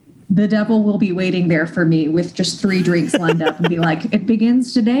 the devil will be waiting there for me with just 3 drinks lined up and be like, it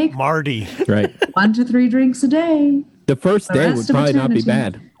begins today. Marty. Right. 1 to 3 drinks a day. The first day would probably not be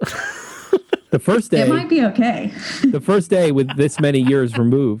bad. The first day. It might be okay. The first day with this many years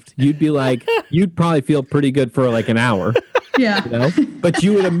removed, you'd probably feel pretty good for like an hour. Yeah. But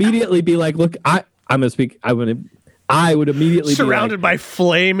you would immediately be like, look, I'm going to speak. I would immediately surrounded be by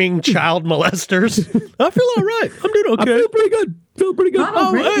flaming child molesters. I feel all right. I'm doing okay. I feel pretty good.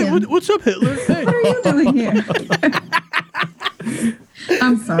 Ronald Reagan. Hey, what's up, Hitler? Hey. What are you doing here?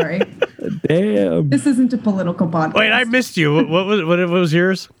 I'm sorry. Damn. This isn't a political podcast. Wait, I missed you. What was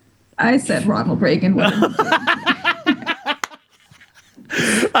yours? I said Ronald Reagan.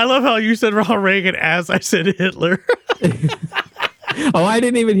 I love how you said Ronald Reagan as I said Hitler. Oh, I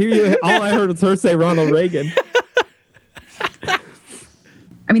didn't even hear you. All I heard was her say Ronald Reagan.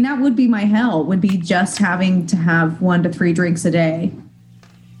 I mean, that would be my hell, would be just having to have 1 to 3 drinks a day,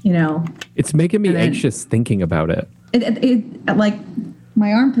 It's making me anxious thinking about it. It like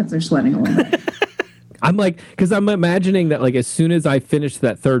my armpits are sweating a little bit. I'm like, because I'm imagining that like as soon as I finish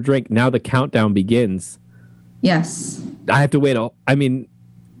that 3rd drink, now the countdown begins. Yes. I have to wait.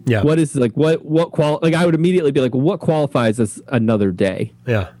 Yeah. What is like like I would immediately be like, well, what qualifies as another day?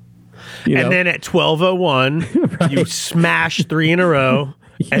 Yeah. And then at 12:01, right. You smash 3 in a row,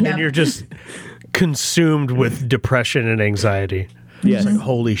 and then you're just consumed with depression and anxiety. Yeah. It's like,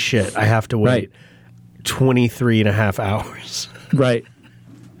 holy shit, I have to wait 23 and a half hours. Right.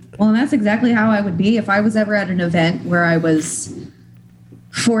 Well, and that's exactly how I would be if I was ever at an event where I was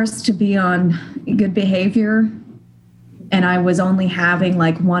forced to be on good behavior and I was only having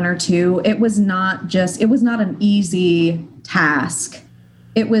like 1 or 2. It was not an easy task.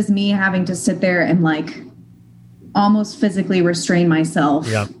 It was me having to sit there and like almost physically restrain myself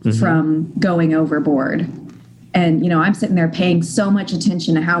from going overboard. And, I'm sitting there paying so much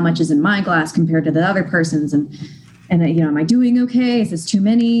attention to how much is in my glass compared to the other person's. And am I doing okay? Is this too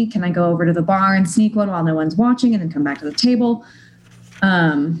many? Can I go over to the bar and sneak one while no one's watching and then come back to the table?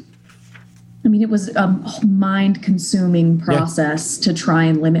 It was a mind-consuming process to try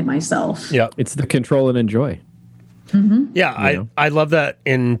and limit myself. Yeah. It's the control and enjoy. Mm-hmm. Yeah, I love that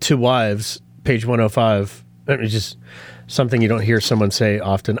in 2 Wives, page 105. It's just something you don't hear someone say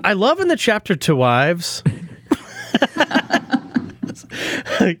often. I love in the chapter 2 Wives.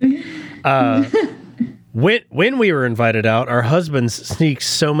 When we were invited out, our husbands sneaked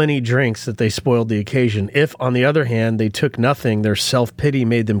so many drinks that they spoiled the occasion. If, on the other hand, they took nothing, their self-pity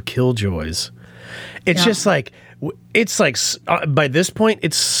made them killjoys. It's just like, it's like, by this point,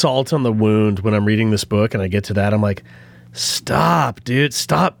 it's salt on the wound when I'm reading this book and I get to that. I'm like, stop, dude,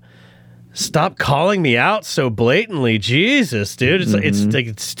 stop calling me out so blatantly. Jesus, dude.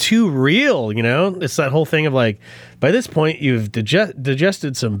 It's too real, you know? It's that whole thing of like, by this point, you've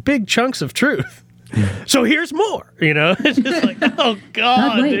digested some big chunks of truth. So here's more, you know? It's just like, oh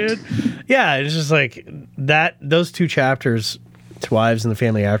God, dude. Yeah, it's just like that, those two chapters, To Wives and the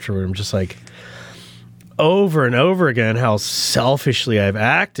Family Afterward, I'm just like, over and over again, how selfishly I've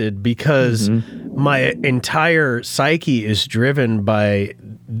acted because my entire psyche is driven by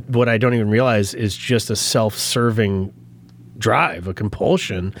what I don't even realize is just a self-serving drive, a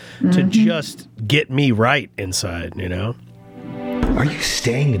compulsion to just get me right inside, you know? Are you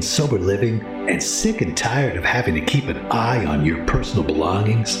staying in sober living and sick and tired of having to keep an eye on your personal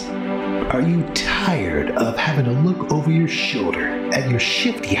belongings? Are you tired of having to look over your shoulder at your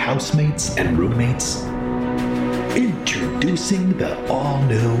shifty housemates and roommates? Introducing the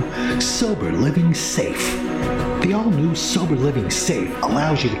all-new Sober Living Safe. The all-new Sober Living Safe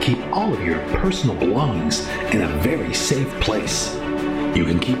allows you to keep all of your personal belongings in a very safe place. You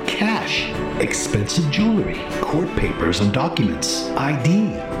can keep cash, expensive jewelry, court papers and documents,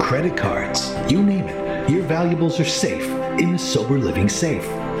 ID, credit cards, you name it. Your valuables are safe in the Sober Living Safe.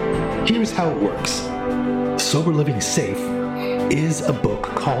 Here's how it works. Sober Living Safe is a book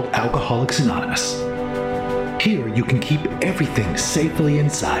called Alcoholics Anonymous. Here you can keep everything safely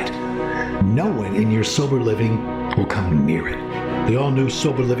inside. No one in your sober living will come near it. The all-new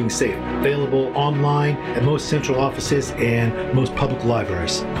Sober Living Safe, available online at most central offices and most public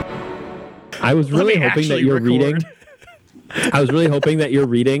libraries. I was really hoping that your reading... I was really hoping that your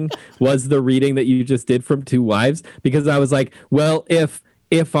reading was the reading that you just did from Two Wives, because I was like, well, if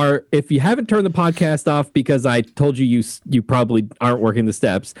you haven't turned the podcast off because I told you probably aren't working the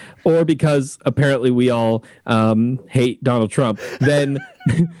steps, or because apparently we all hate Donald Trump, then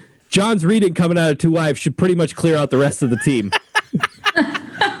John's reading coming out of Two Wives should pretty much clear out the rest of the team.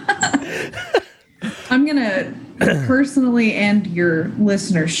 I'm going to personally end your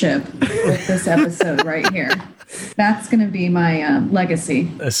listenership with this episode right here. That's going to be my legacy.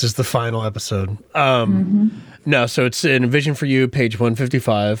 This is the final episode. No, so it's in Vision for You, page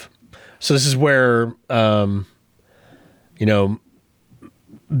 155. So this is where, Bill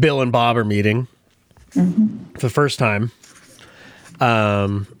and Bob are meeting for the first time.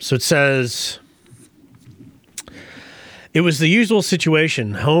 So it says, it was the usual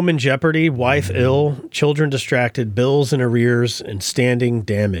situation: home in jeopardy, wife ill, children distracted, bills in arrears, and standing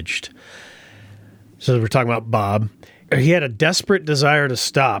damaged. So we're talking about Bob. He had a desperate desire to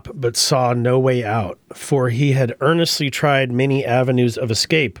stop, but saw no way out, for he had earnestly tried many avenues of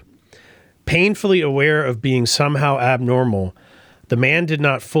escape. Painfully aware of being somehow abnormal, the man did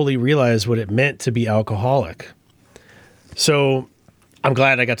not fully realize what it meant to be alcoholic. So I'm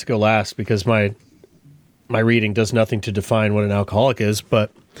glad I got to go last, because my reading does nothing to define what an alcoholic is,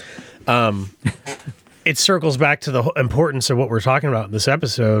 but it circles back to the importance of what we're talking about in this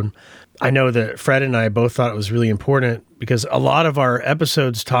episode. I know that Fred and I both thought it was really important, because a lot of our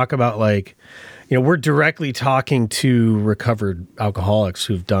episodes talk about, like, we're directly talking to recovered alcoholics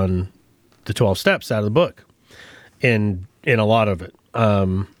who've done the 12 steps out of the book in a lot of it.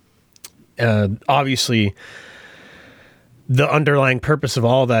 Obviously, the underlying purpose of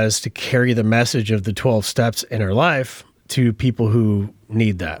all of that is to carry the message of the 12 steps in our life to people who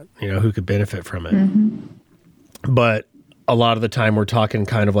need that, who could benefit from it. But a lot of the time we're talking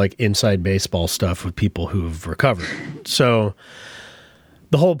kind of like inside baseball stuff with people who've recovered. So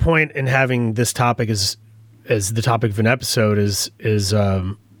the whole point in having this topic as the topic of an episode is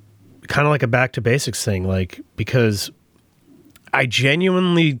kind of like a back to basics thing, like, because I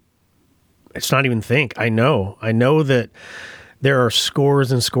genuinely, it's not even think, I know that there are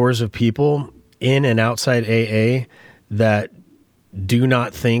scores and scores of people in and outside AA that do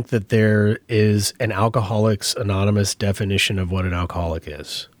not think that there is an Alcoholics Anonymous definition of what an alcoholic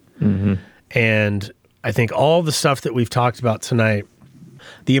is. And I think all the stuff that we've talked about tonight,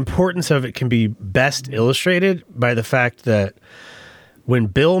 the importance of it can be best illustrated by the fact that when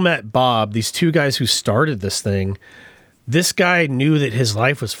Bill met Bob, these two guys who started this thing, this guy knew that his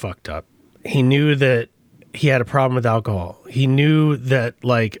life was fucked up. He knew that he had a problem with alcohol. He knew that,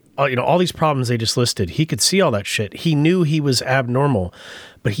 like, all these problems they just listed, he could see all that shit. He knew he was abnormal,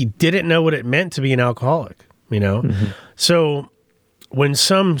 but he didn't know what it meant to be an alcoholic, So when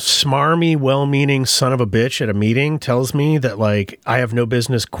some smarmy, well-meaning son of a bitch at a meeting tells me that, like, I have no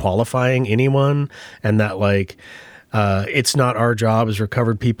business qualifying anyone and that, like, it's not our job as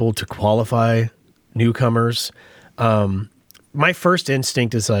recovered people to qualify newcomers, my first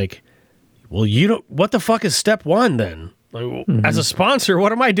instinct is like, well, what the fuck is step one then? Like, as a sponsor,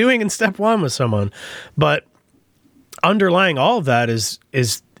 what am I doing in step one with someone? But underlying all of that is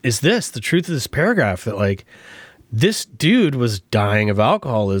the truth of this paragraph, that, like, this dude was dying of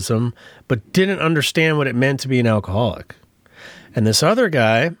alcoholism, but didn't understand what it meant to be an alcoholic. And this other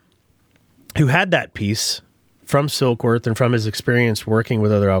guy who had that piece from Silkworth and from his experience working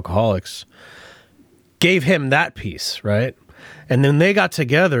with other alcoholics gave him that piece, right? And then they got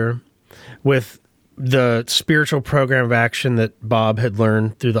together with the spiritual program of action that Bob had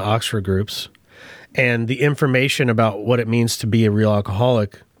learned through the Oxford groups and the information about what it means to be a real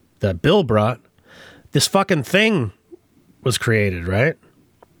alcoholic that Bill brought. This fucking thing was created, right?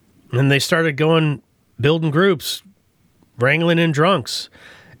 And they started building groups, wrangling in drunks,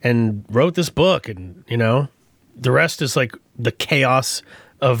 and wrote this book. And, you know, the rest is like the chaos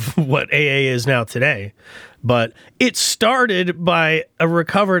of what AA is now today. But it started by a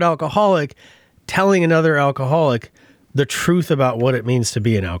recovered alcoholic telling another alcoholic the truth about what it means to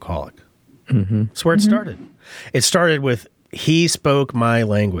be an alcoholic. That's where it started. It started with, he spoke my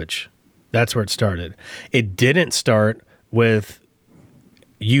language. That's where it started. It didn't start with,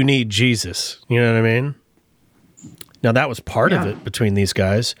 you need Jesus. You know what I mean? Now, that was part of it between these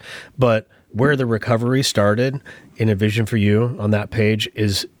guys, but where the recovery started in A Vision for You on that page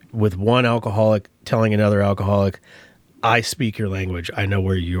is with one alcoholic telling another alcoholic, I speak your language. I know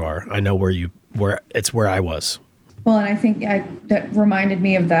where you are. I know where it's where I was. Well, and I think that reminded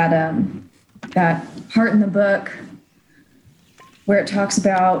me of that part in the book where it talks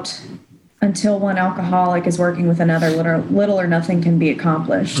about until one alcoholic is working with another, little or nothing can be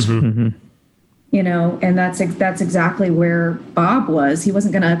accomplished. You know, and that's exactly where Bob was. He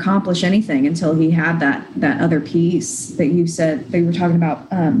wasn't going to accomplish anything until he had that other piece that you said, that you were talking about,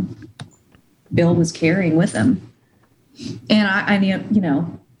 Bill was carrying with him. And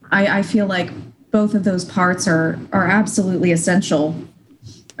I feel like both of those parts are absolutely essential.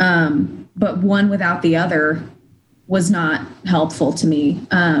 But one without the other was not helpful to me.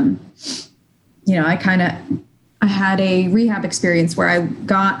 I had a rehab experience where I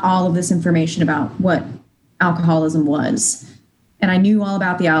got all of this information about what alcoholism was. And I knew all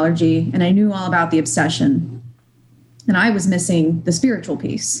about the allergy and I knew all about the obsession. And I was missing the spiritual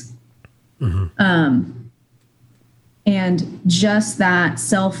piece. And just that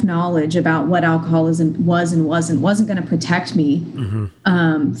self-knowledge about what alcoholism was and wasn't going to protect me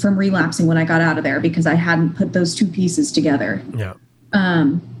from relapsing when I got out of there, because I hadn't put those two pieces together. Yeah.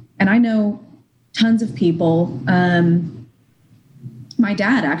 And I know tons of people. My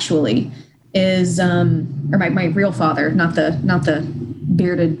dad actually is, or my real father, not the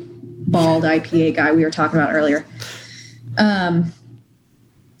bearded, bald IPA guy we were talking about earlier.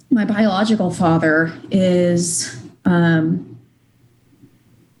 My biological father is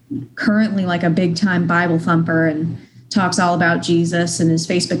currently like a big time Bible thumper and talks all about Jesus and his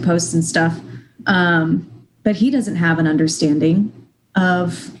Facebook posts and stuff. But he doesn't have an understanding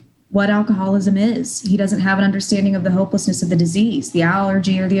of what alcoholism is. He doesn't have an understanding of the hopelessness of the disease, the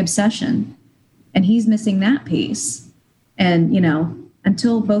allergy, or the obsession. And he's missing that piece. And, you know,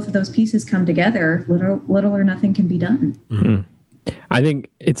 until both of those pieces come together, little or nothing can be done. I think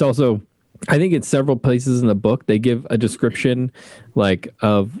it's several places in the book, they give a description like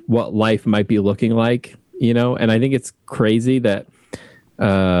of what life might be looking like, you know? And I think it's crazy that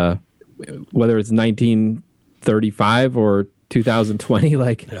whether it's 1935 or 2020,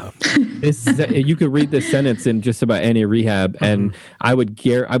 like this, you could read this sentence in just about any rehab, and I would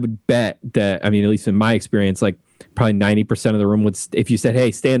bet that, I mean, at least in my experience, like probably 90% of the room would, if you said,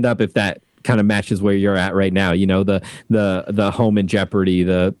 hey, stand up, if that kind of matches where you're at right now, you know, the home in jeopardy,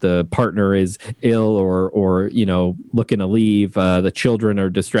 the partner is ill or you know, looking to leave, the children are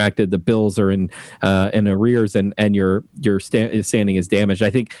distracted, the bills are in arrears, and your standing is damaged. I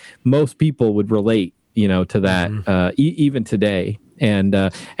think most people would relate, you know, to that, even today. And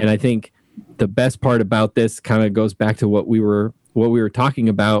I think the best part about this kind of goes back to what we were talking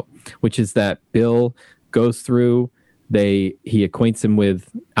about, which is that Bill goes through, he acquaints him with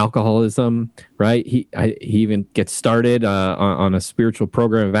alcoholism, right? He even gets started on a spiritual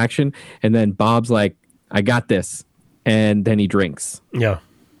program of action, and then Bob's like, I got this, and then he drinks. Yeah.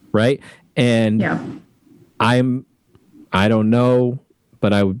 Right? And I don't know,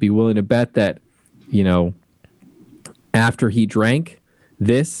 but I would be willing to bet that, you know, after he drank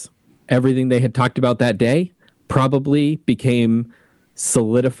this, everything they had talked about that day probably became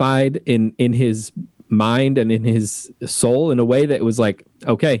solidified in his mind and in his soul in a way that was like,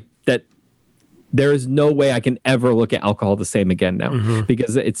 okay, that there is no way I can ever look at alcohol the same again now,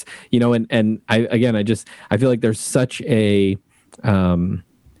 because it's, and I feel like there's such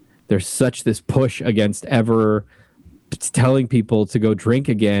this push against ever telling people to go drink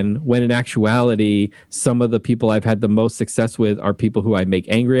again, when in actuality, some of the people I've had the most success with are people who I make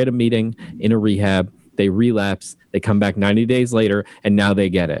angry at a meeting, in a rehab, they relapse, they come back 90 days later, and now they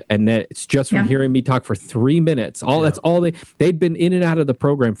get it. And that it's just from hearing me talk for 3 minutes. That's all they'd been in and out of the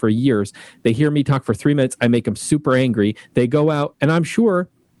program for years. They hear me talk for 3 minutes, I make them super angry. They go out, and I'm sure,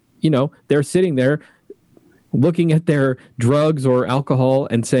 they're sitting there looking at their drugs or alcohol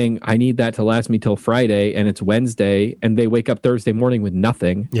and saying, I need that to last me till Friday, and it's Wednesday, and they wake up Thursday morning with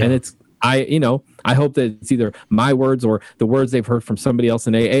nothing. Yeah. And I hope that it's either my words or the words they've heard from somebody else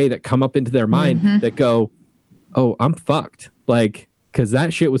in AA that come up into their mind that go, oh, I'm fucked. Like, because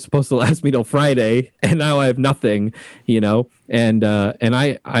that shit was supposed to last me till Friday, and now I have nothing, and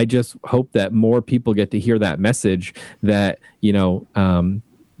I just hope that more people get to hear that message, that,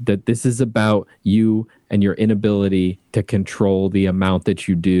 that this is about you and your inability to control the amount that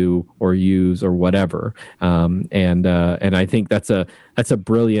you do or use or whatever. And I think that's a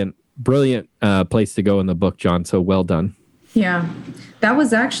brilliant place to go in the book, John. So well done. Yeah, that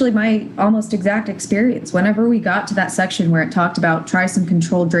was actually my almost exact experience. Whenever we got to that section where it talked about try some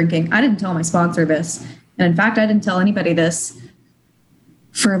controlled drinking, I didn't tell my sponsor this. And in fact, I didn't tell anybody this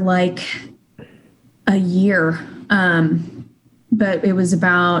for like a year. But it was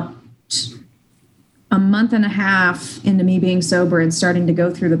about a month and a half into me being sober and starting to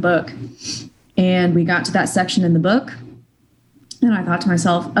go through the book. And we got to that section in the book. And I thought to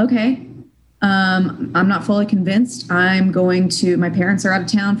myself, okay, I'm not fully convinced. My parents are out of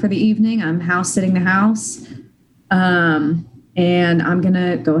town for the evening. I'm house sitting the house. And I'm going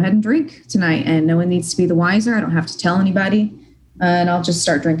to go ahead and drink tonight. And no one needs to be the wiser. I don't have to tell anybody. And I'll just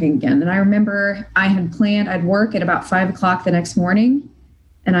start drinking again. And I remember I'd work at about 5:00 the next morning.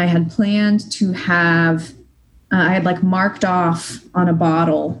 And I had planned to have, I had like marked off on a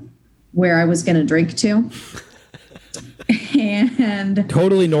bottle where I was going to drink to. And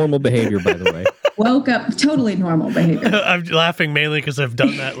totally normal behavior, by the way. Woke up, totally normal behavior. I'm laughing mainly because I've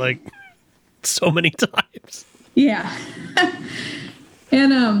done that like so many times. Yeah.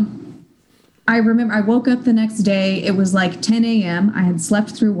 And I remember I woke up the next day. It was like 10 a.m. I had slept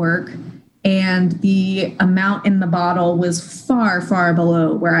through work, and the amount in the bottle was far, far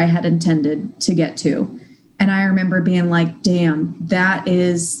below where I had intended to get to. And I remember being like, damn, that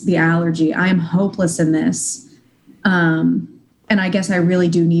is the allergy. I am hopeless in this. And I guess I really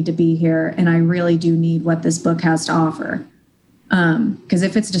do need to be here, and I really do need what this book has to offer. Because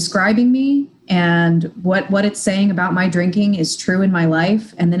if it's describing me and what it's saying about my drinking is true in my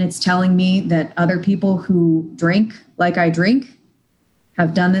life, and then it's telling me that other people who drink like I drink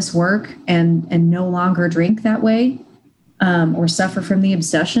have done this work and no longer drink that way, or suffer from the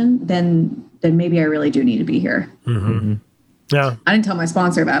obsession, then maybe I really do need to be here. Mm-hmm. Yeah. I didn't tell my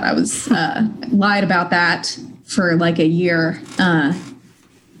sponsor that. I was lied about that for like a year.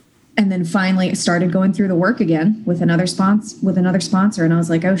 And then finally started going through the work again with another sponsor. And I was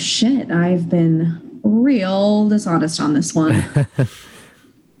like, oh shit, I've been real dishonest on this one.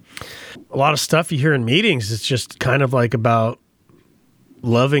 A lot of stuff you hear in meetings, it's just kind of like about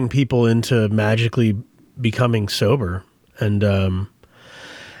loving people into magically becoming sober. And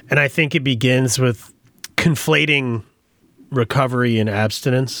I think it begins with conflating recovery and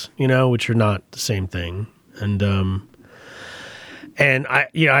abstinence, which are not the same thing. And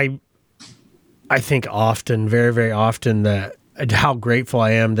I think often, very, very often, that how grateful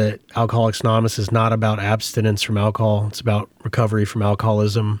I am that Alcoholics Anonymous is not about abstinence from alcohol. It's about recovery from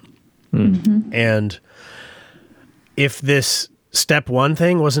alcoholism. Mm-hmm. And if this step one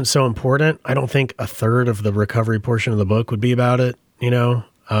thing wasn't so important, I don't think a third of the recovery portion of the book would be about it. Yeah.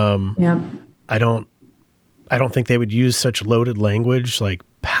 I don't think they would use such loaded language like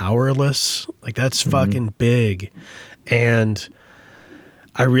powerless. Like that's fucking big. And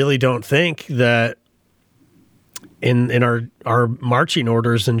I really don't think that in our marching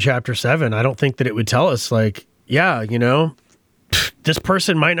orders in chapter 7, I don't think that it would tell us like, yeah, this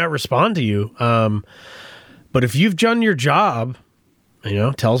person might not respond to you. But if you've done your job,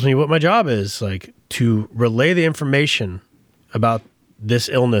 tells me what my job is, like to relay the information about this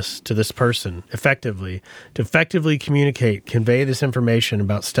illness to this person effectively, to effectively communicate, convey this information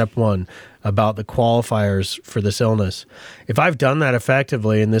about step 1, about the qualifiers for this illness. If I've done that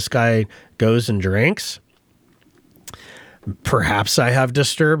effectively and this guy goes and drinks, perhaps I have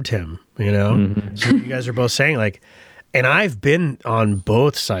disturbed him, So you guys are both saying like, And I've been on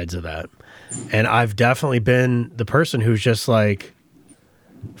both sides of that. And I've definitely been the person who's just like,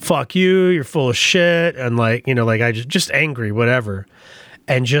 fuck you, you're full of shit. And like, you know, like I just angry, whatever.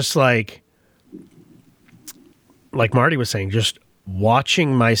 And just like Marty was saying, just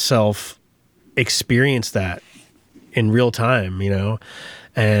watching myself experience that in real time, you know,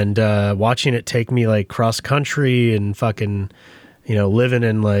 and watching it take me like cross country and fucking, you know, living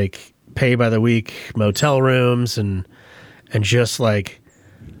in like pay by the week motel rooms and just like,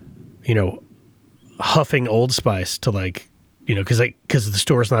 you know, huffing Old Spice to like, you know, because the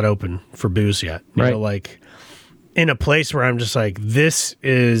store's not open for booze yet. You know, like in a place where I'm just like, this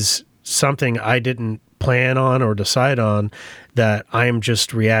is something I didn't plan on or decide on, that I'm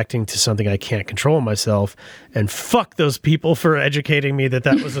just reacting to something I can't control myself, and fuck those people for educating me that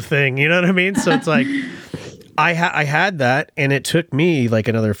was a thing. You know what I mean? So it's like, I had that, and it took me like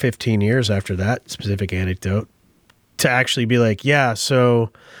another 15 years after that specific anecdote to actually be like, yeah,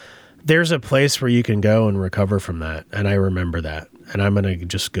 so there's a place where you can go and recover from that. And I remember that. And I'm going to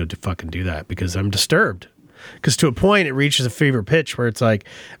just go to fucking do that because I'm disturbed. Because to a point, it reaches a fever pitch where it's like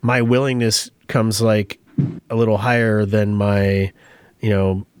my willingness comes like a little higher than my, you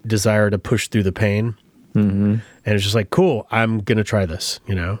know, desire to push through the pain. Mm-hmm. And it's just like, cool, I'm going to try this,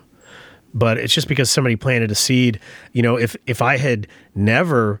 you know. But it's just because somebody planted a seed. You know, if I had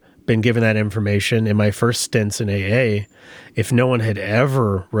never been given that information in my first stints in AA, if no one had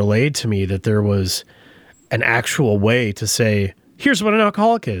ever relayed to me that there was an actual way to say, here's what an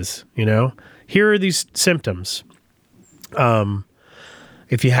alcoholic is, you know, here are these symptoms.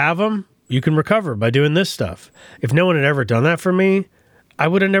 If you have them, you can recover by doing this stuff. If no one had ever done that for me, I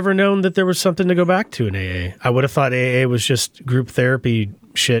would have never known that there was something to go back to in AA. I would have thought AA was just group therapy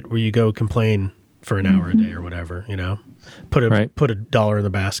shit where you go complain for an hour a day or whatever, you know, put a dollar in the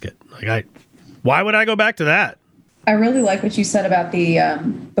basket. Like why would I go back to that? I really like what you said about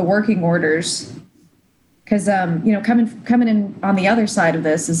the working orders, because you know, coming in on the other side of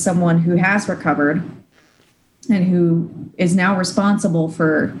this is someone who has recovered and who is now responsible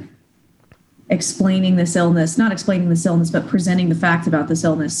for explaining this illness, not explaining this illness, but presenting the fact about this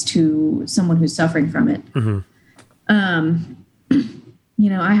illness to someone who's suffering from it. Mm-hmm. You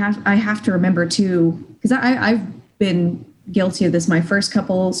know, I have to remember too, because I've been guilty of this. My first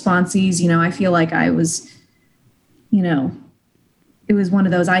couple sponsees, you know, I feel like I was, you know, it was one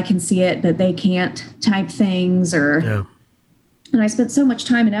of those I can see it, but they can't type things, and I spent so much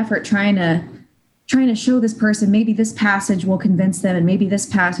time and effort trying to show this person, maybe this passage will convince them, and maybe this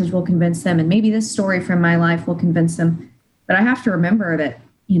passage will convince them, and maybe this story from my life will convince them. But I have to remember that,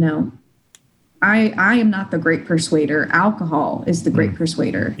 you know, I am not the great persuader. Alcohol is the great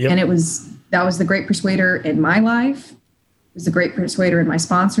persuader. Yep. And that was the great persuader in my life. It was the great persuader in my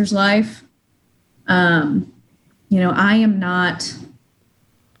sponsor's life. You know, I am not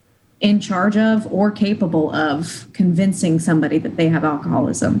in charge of or capable of convincing somebody that they have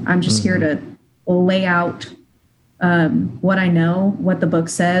alcoholism. I'm just here to lay out what I know, what the book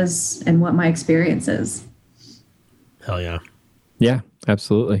says, and what my experience is. Hell yeah. Yeah,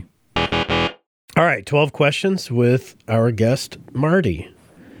 absolutely. All right, 12 questions with our guest, Marty.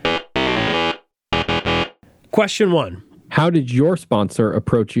 Question 1. How did your sponsor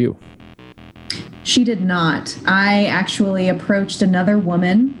approach you? She did not. I actually approached another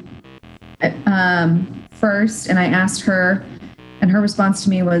woman first, and I asked her, and her response to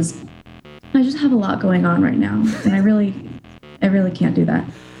me was, I just have a lot going on right now, and I really can't do that.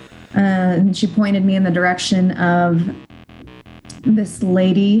 And she pointed me in the direction of this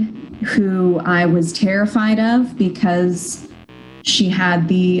lady who I was terrified of because she had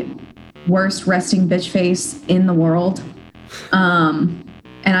the worst resting bitch face in the world.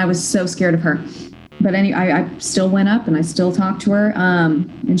 And I was so scared of her. But anyway, I still went up and I still talked to her.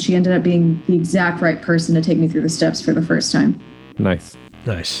 And she ended up being the exact right person to take me through the steps for the first time. Nice.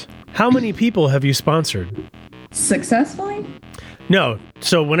 How many people have you sponsored? Successfully? No.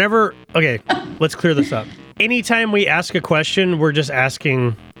 So okay, let's clear this up. Anytime we ask a question, we're just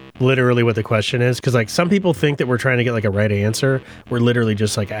asking literally what the question is. Because like some people think that we're trying to get like a right answer. We're literally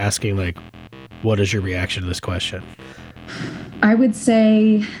just like asking like, what is your reaction to this question? I would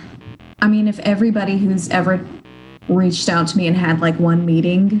say, I mean, if everybody who's ever reached out to me and had like one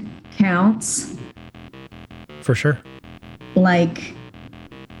meeting counts. For sure. Like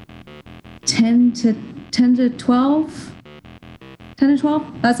 10 to 12? 10 to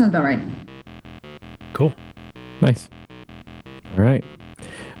 12? That sounds about right. Cool. Nice. All right.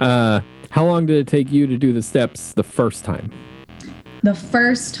 How long did it take you to do the steps the first time? The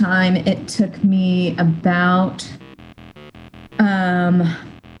first time it took me about,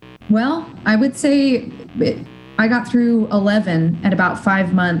 well, I would say I got through 11 at about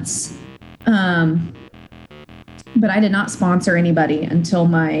 5 months. But I did not sponsor anybody until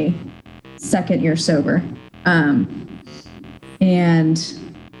my second year sober. And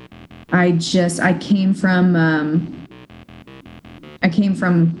I came from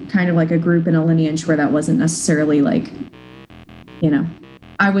kind of like a group and a lineage where that wasn't necessarily like,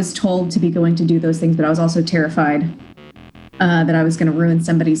 I was told to be going to do those things, but I was also terrified that I was going to ruin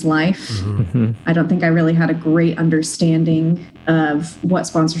somebody's life. Mm-hmm. I don't think I really had a great understanding of what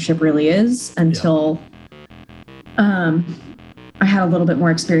sponsorship really is until I had a little bit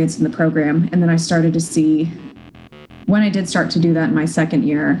more experience in the program. And then I started to see, when I did start to do that in my second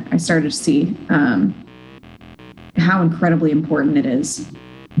year, I started to see how incredibly important it is.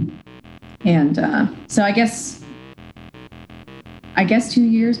 And so I guess 2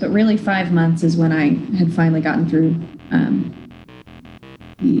 years, but really 5 months is when I had finally gotten through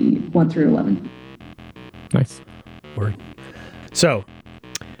the 1 through 11. Nice. Word. So,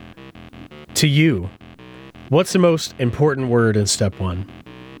 to you, what's the most important word in step 1?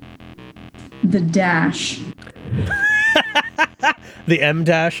 The dash. The M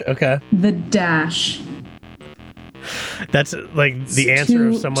dash? Okay. The dash. That's like the answer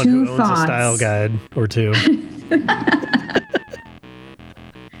of someone who owns a style guide or two.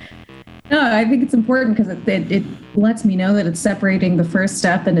 No, I think it's important because it lets me know that it's separating the first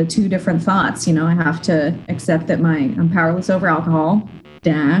step into 2 different thoughts. I have to accept that I'm powerless over alcohol,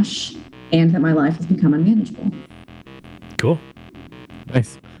 dash, and that my life has become unmanageable. Cool.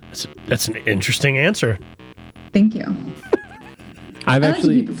 Nice. That's an interesting answer. Thank you. I like to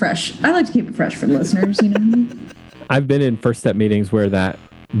keep it fresh. I like to keep it fresh for the listeners, I've been in first step meetings where that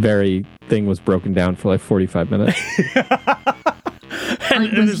very thing was broken down for like 45 minutes.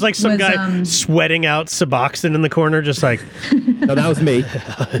 And there's like some guy sweating out Suboxone in the corner, just like. No, that was me.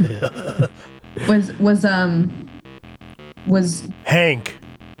 Was Hank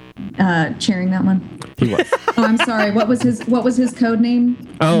chairing that one? He was. Oh, I'm sorry. What was his code name?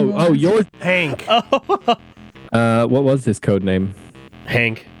 Oh, yours. Hank. What was his code name?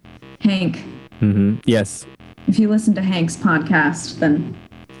 Hank. Mm-hmm. Yes. If you listen to Hank's podcast, then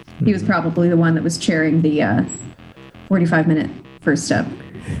he was probably the one that was chairing the 45-minute first step.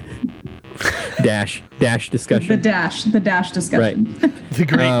 Dash discussion. The dash discussion. Right. The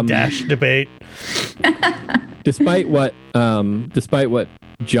great dash debate. Despite what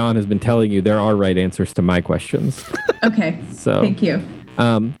John has been telling you, there are right answers to my questions. Okay. So thank you.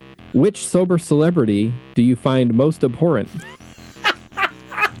 Which sober celebrity do you find most abhorrent?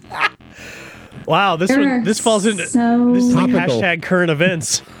 Wow, this falls into this is like hashtag current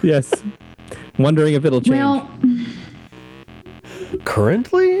events. Yes. Wondering if it'll change. Well,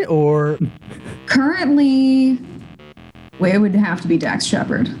 currently, it would have to be Dax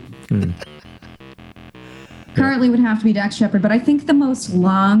Shepard. Currently would have to be Dax Shepard, but I think the most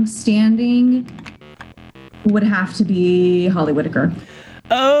long-standing would have to be Holly Whitaker.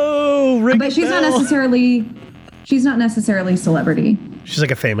 Oh, Oh, but she's not necessarily celebrity. She's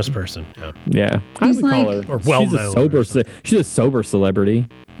like a famous person. Yeah. I would call her. Or well-known. She's a sober celebrity.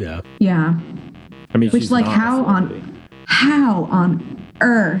 Yeah. Yeah. I mean, which, she's like, not how on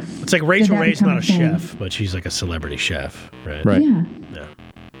earth? It's like Rachel Ray's not a chef, but she's like a celebrity chef, right? Right. Yeah.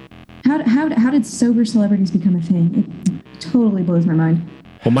 How did sober celebrities become a thing? It totally blows my mind.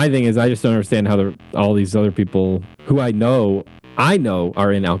 Well, my thing is, I just don't understand how all these other people who I know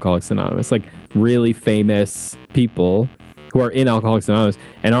are in Alcoholics Anonymous, like really famous people who are in Alcoholics Anonymous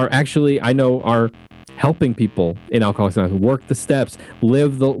and are actually, I know, are helping people in Alcoholics Anonymous work the steps,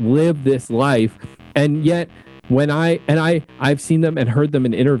 live this life, and yet I've seen them and heard them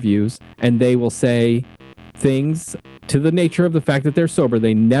in interviews, and they will say things to the nature of the fact that they're sober.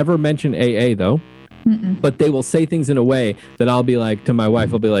 They never mention AA though. Mm-mm. But they will say things in a way that I'll be like, to my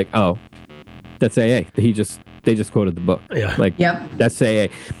wife, I'll be like, oh, that's AA. They just quoted the book. Yeah. Like, yep. That's AA.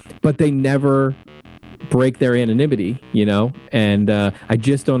 But they never break their anonymity, and I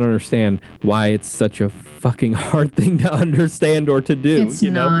just don't understand why it's such a fucking hard thing to understand or to do. It's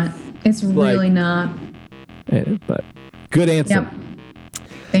not. It's really not. But good answer. Yep.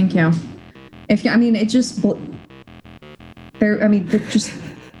 Thank you. It just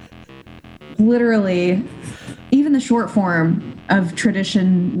literally, even the short form of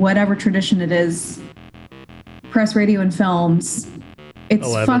tradition, whatever tradition it is, press, radio, and films, it's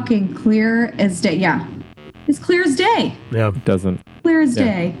 11. fucking clear as day. Yeah. It's clear as day. Yeah. It doesn't. Clear as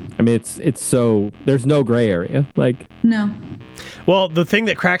day. I mean, it's so, there's no gray area. Like, no. Well, the thing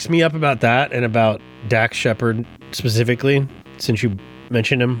that cracks me up about that and about Dax Shepard specifically, since you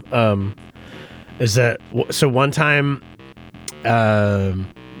mentioned him, is that, so one time,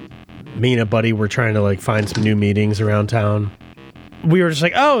 me and a buddy were trying to like find some new meetings around town. We were just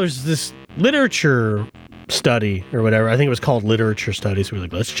like, oh, there's this literature study or whatever. I think it was called literature studies. So we were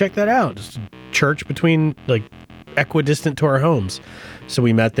like, let's check that out. Just a church between like equidistant to our homes. So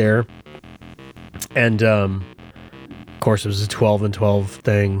we met there, and of course it was a 12 and 12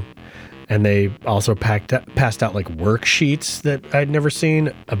 thing. And they also passed out like worksheets that I'd never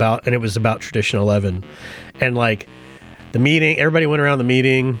seen about, and it was about Tradition 11. And like the meeting, everybody went around the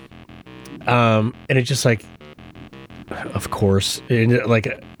meeting, and it just like, of course,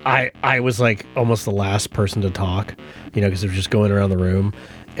 like I was like almost the last person to talk, because they were just going around the room.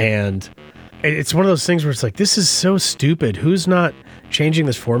 And it's one of those things where it's like, this is so stupid. Who's not changing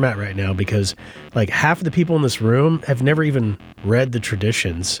this format right now? Because like half of the people in this room have never even read the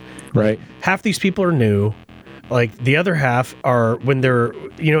traditions. Right. Half these people are new. Like the other half are when they're,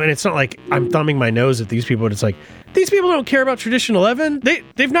 and it's not like I'm thumbing my nose at these people, but it's like, these people don't care about Tradition 11.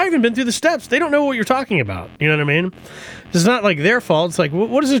 They've not even been through the steps. They don't know what you're talking about. You know what I mean? It's not like their fault. It's like,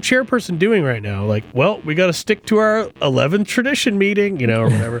 what is a chairperson doing right now? Like, well, we got to stick to our 11th tradition meeting, or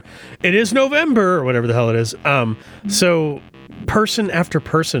whatever. It is November or whatever the hell it is. So person after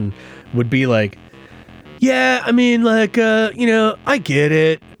person would be like, yeah, I mean, like, I get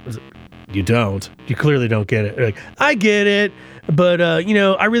it. You don't. You clearly don't get it. Like, I get it. But,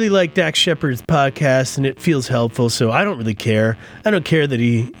 I really like Dax Shepard's podcast, and it feels helpful, so I don't really care. I don't care that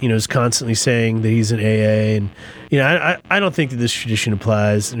he, is constantly saying that he's an AA, and, I don't think that this tradition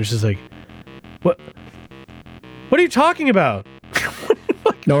applies. And it's just like, what are you talking about?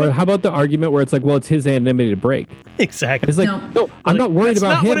 No, or how about the argument where it's like, well, it's his anonymity to break? Exactly. It's like, no I'm not worried about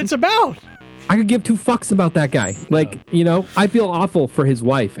him. That's not what it's about. I could give two fucks about that guy. Like, I feel awful for his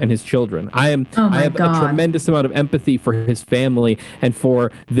wife and his children. I have a tremendous amount of empathy for his family and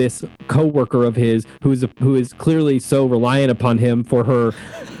for this coworker of his who is clearly so reliant upon him for her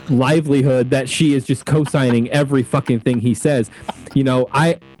livelihood that she is just co-signing every fucking thing he says.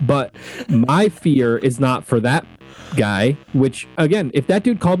 But my fear is not for that guy, which again, if that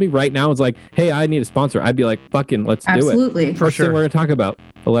dude called me right now and was like, hey, I need a sponsor, I'd be like, fucking let's do it. Absolutely. First thing we're gonna talk about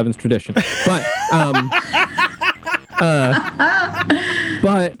 11's tradition. But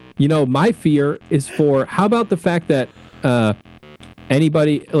my fear is for, how about the fact that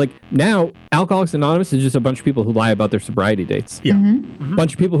anybody, like now Alcoholics Anonymous is just a bunch of people who lie about their sobriety dates. Yeah. A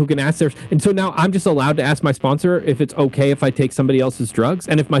bunch of people who can ask theirs. And so now I'm just allowed to ask my sponsor if it's okay if I take somebody else's drugs.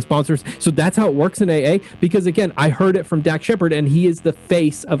 And if my sponsors, so that's how it works in AA. Because again, I heard it from Dax Shepard, and he is the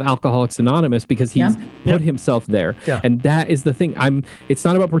face of Alcoholics Anonymous because he's put himself there. Yeah. And that is the thing. It's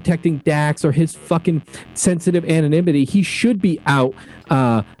not about protecting Dax or his fucking sensitive anonymity. He should be out,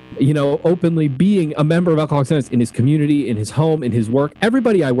 openly being a member of Alcoholics Anonymous in his community, in his home, in his work.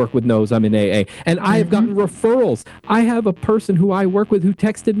 Everybody I work with knows I'm in AA. And I have gotten referrals. I have a person who I work with who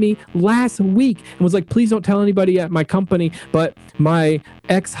texted me last week and was like, please don't tell anybody at my company, but my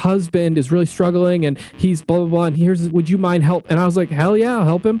ex-husband is really struggling and he's blah, blah, blah. And would you mind help? And I was like, hell yeah, I'll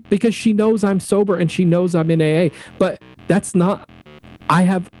help him, because she knows I'm sober and she knows I'm in AA. But that's not,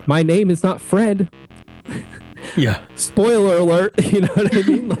 my name is not Fred. Yeah. Spoiler alert. You know what I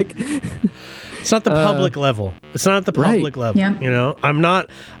mean? Like, it's not the public level. It's not at the public level. Yeah. I'm not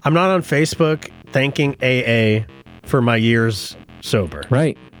on Facebook thanking AA for my years sober.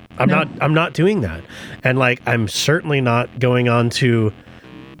 Right. I'm not doing that. And like, I'm certainly not going on to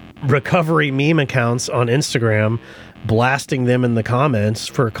recovery meme accounts on Instagram, blasting them in the comments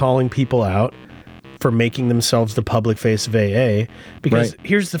for calling people out for making themselves the public face of AA. Because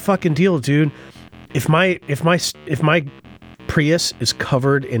here's the fucking deal, dude. If my Prius is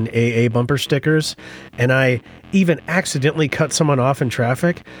covered in AA bumper stickers and I even accidentally cut someone off in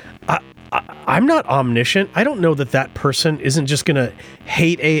traffic, I'm not omniscient. I don't know that person isn't just going to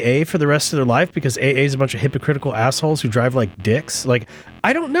hate AA for the rest of their life because AA is a bunch of hypocritical assholes who drive like dicks. Like,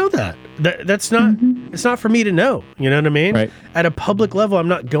 I don't know that. That's not, it's not for me to know. You know what I mean? Right. At a public level, I'm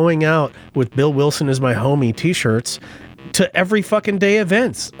not going out with Bill Wilson is my homie t-shirts to every fucking day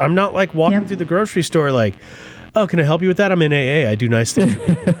events. I'm not like walking through the grocery store like, oh, can I help you with that? I'm in AA. I do nice things.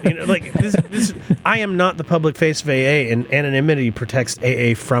 This, I am not the public face of AA, and anonymity protects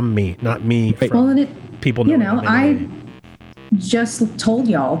AA from me, not me from people knowing I just told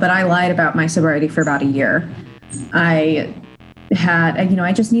y'all that I lied about my sobriety for about a year. I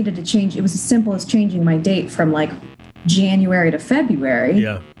just needed to change. It was as simple as changing my date from like January to February.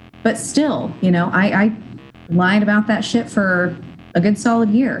 Yeah. But still, I lied about that shit for a good solid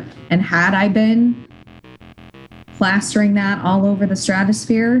year. And had I been plastering that all over the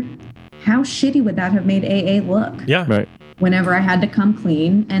stratosphere, how shitty would that have made AA look? Yeah. Right. Whenever I had to come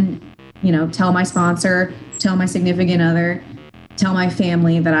clean and, tell my sponsor, tell my significant other, tell my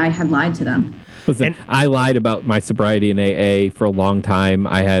family that I had lied to them. Listen, I lied about my sobriety in AA for a long time.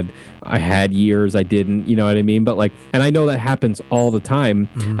 I had years I didn't, you know what I mean? But like, and I know that happens all the time.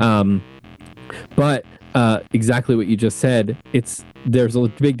 But exactly what you just said, there's a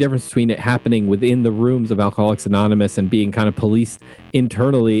big difference between it happening within the rooms of Alcoholics Anonymous and being kind of policed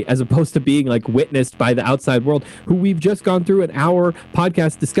internally, as opposed to being like witnessed by the outside world, who we've just gone through an hour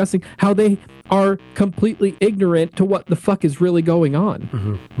podcast discussing how they are completely ignorant to what the fuck is really going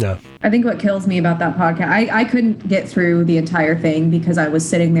on. Yeah. I think what kills me about that podcast, I couldn't get through the entire thing because I was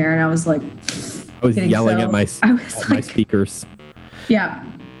sitting there and I was like, I was yelling at my speakers. Yeah.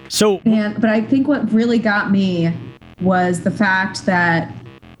 But I think what really got me was the fact that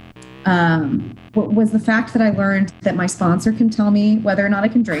I learned that my sponsor can tell me whether or not I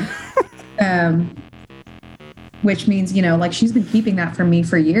can drink, which means, you know, like she's been keeping that from me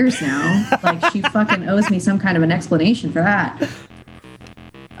for years now. Like she fucking owes me some kind of an explanation for that.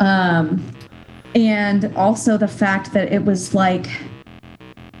 And also the fact that it was like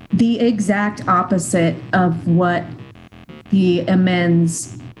the exact opposite of what the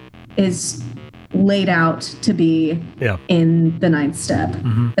amends is laid out to be in the 9th step.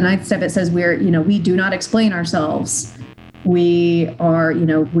 The 9th step, it says we do not explain ourselves. We are,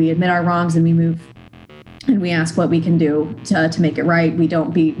 we admit our wrongs and we move and we ask what we can do to make it right. We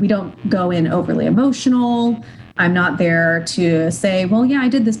don't go in overly emotional. I'm not there to say, well, yeah, I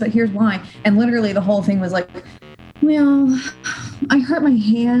did this, but here's why. And literally the whole thing was like, well, I hurt my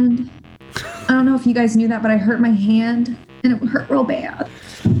hand. I don't know if you guys knew that, but I hurt my hand and it hurt real bad.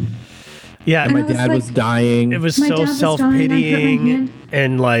 Yeah, and my dad was dying. It was so self-pitying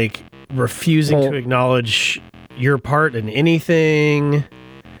and like refusing to acknowledge your part in anything.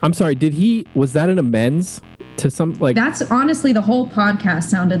 I'm sorry, was that an amends to some, like? That's honestly, the whole podcast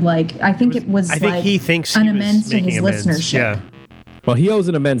sounded like, I think he thinks an he amends to his amends. listenership. Yeah. Well, he owes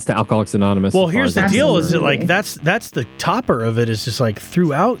an amends to Alcoholics Anonymous. Well, here's the deal: is that like that's the topper of it. Is just like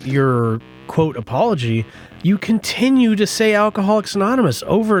throughout your quote apology, you continue to say Alcoholics Anonymous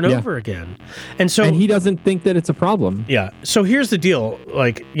over and over again, and he doesn't think that it's a problem. Yeah. So here's the deal,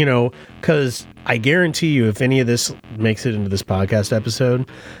 like because I guarantee you, if any of this makes it into this podcast episode,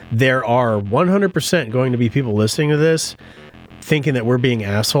 there are 100% going to be people listening to this thinking that we're being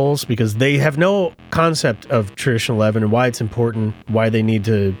assholes because they have no concept of traditional 11 and why it's important, why they need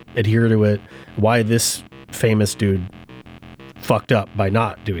to adhere to it, why this famous dude fucked up by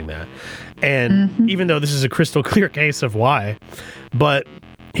not doing that. And even though this is a crystal clear case of why, but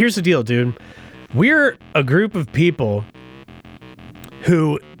here's the deal, dude. We're a group of people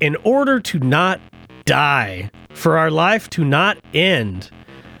who, in order to not die, for our life to not end,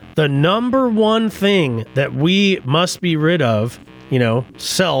 the number one thing that we must be rid of,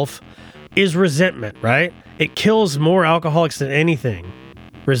 self, is resentment, right? It kills more alcoholics than anything.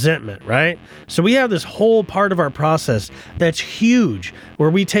 Resentment, right? So we have this whole part of our process that's huge, where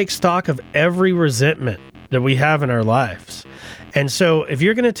we take stock of every resentment that we have in our lives. And so if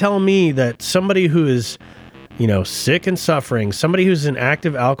you're going to tell me that somebody who is, sick and suffering, somebody who's in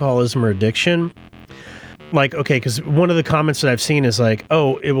active alcoholism or addiction, like, okay, because one of the comments that I've seen is like,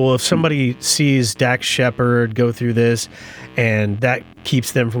 if somebody sees Dax Shepard go through this and that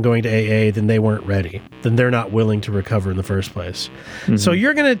keeps them from going to AA, then they weren't ready. Then they're not willing to recover in the first place. So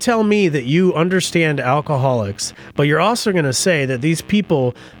you're going to tell me that you understand alcoholics, but you're also going to say that these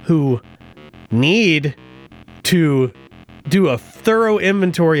people who need to do a thorough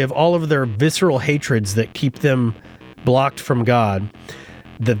inventory of all of their visceral hatreds that keep them blocked from God,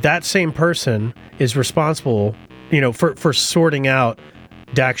 that same person is responsible, for sorting out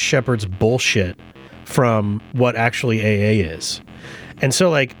Dax Shepard's bullshit from what actually AA is. And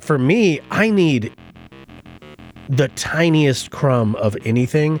so, like, for me, I need the tiniest crumb of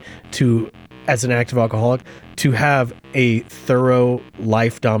anything as an active alcoholic, to have a thorough,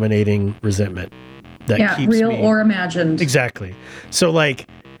 life-dominating resentment that keeps real me, or imagined. Exactly. So, like,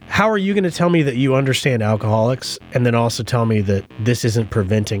 how are you going to tell me that you understand alcoholics and then also tell me that this isn't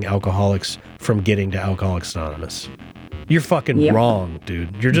preventing alcoholics from getting to Alcoholics Anonymous? You're fucking wrong,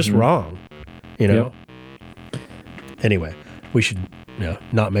 dude. You're just wrong. Anyway, we should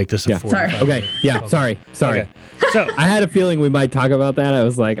not make this a 45. Sorry. Okay. Yeah. Sorry. Okay. So I had a feeling we might talk about that. I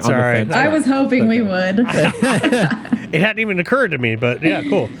was like, on the fence. I was hoping we would. It hadn't even occurred to me, but yeah,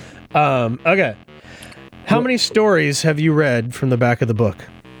 cool. Okay. How many stories have you read from the back of the book?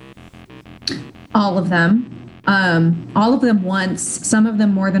 All of them. All of them once, some of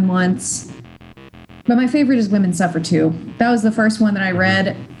them more than once. But my favorite is Women Suffer Too. That was the first one that I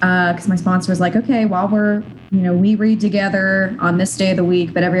read because my sponsor was like, okay, while we read together on this day of the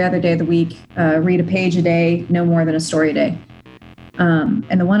week, but every other day of the week, read a page a day, no more than a story a day.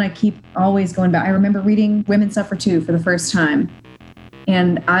 And the one I keep always going back, I remember reading Women Suffer Too for the first time.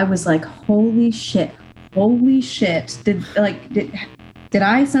 And I was like, holy shit. Did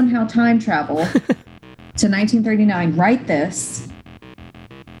I somehow time travel to 1939, write this,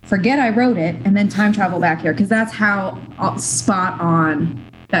 forget I wrote it, and then time travel back here? Because that's how spot on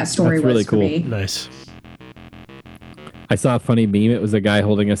that story was really for cool. me. Nice. I saw a funny meme. It was a guy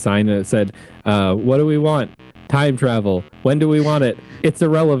holding a sign and it said, what do we want? Time travel. When do we want it? It's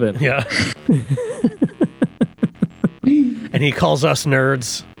irrelevant. Yeah. And he calls us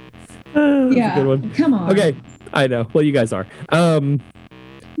nerds. That's Yeah, a good one. come on. Okay, I know. Well, you guys are.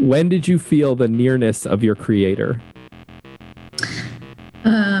 When did you feel the nearness of your creator?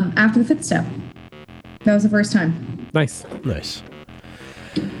 After the fifth step. That was the first time. Nice. Nice.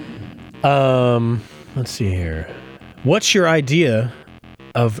 Let's see here. What's your idea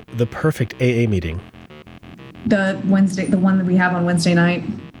of the perfect AA meeting? The one that we have on Wednesday night.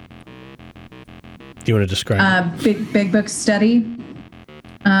 Do you want to describe it? Big book study.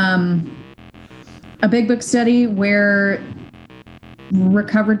 A big book study where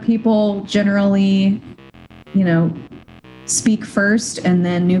recovered people generally, speak first, and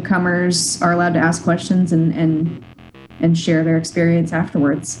then newcomers are allowed to ask questions and share their experience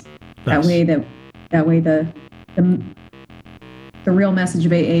afterwards. Nice. That way the real message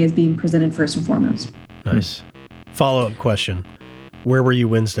of AA is being presented first and foremost. Nice. Follow-up question. Where were you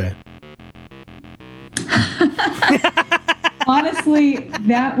Wednesday? Honestly,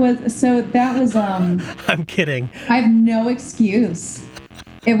 that was I'm kidding. I have no excuse.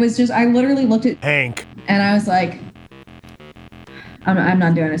 It was just, I literally looked at Hank. and I was like, I'm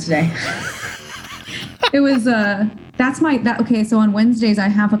not doing it today. It was, okay, so on Wednesdays I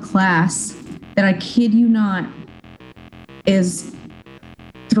have a class that, I kid you not, is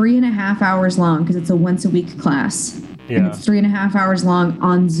 3.5 hours long, because it's a once a week class. Yeah. And it's 3.5 hours long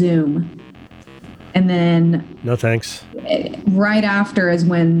on Zoom. And then No thanks. right after is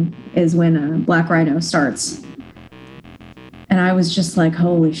when Black Rhino starts. And I was just like,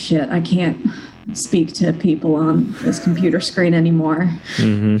 holy shit, I can't speak to people on this computer screen anymore.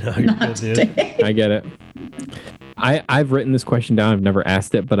 Mm-hmm. No, you're Not good, dude. today. I get it. I've written this question down. I've never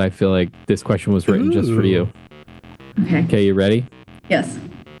asked it, but I feel like this question was written just for you. Okay. Okay, you ready? Yes.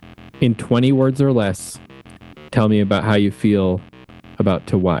 In 20 words or less, tell me about how you feel about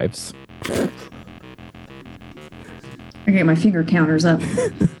To Wives. Okay, my finger counter's up.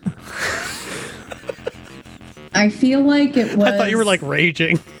 I feel like it was. I thought you were like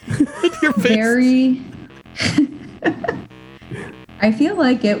raging. Your face. Very. I feel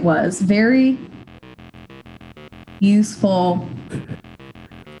like it was very useful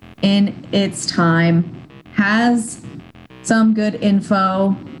in its time. Has some good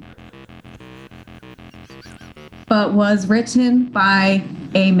info, but was written by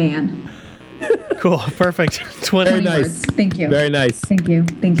a man. Cool. Perfect. 20. Very nice. Words. Thank you. Very nice. Thank you.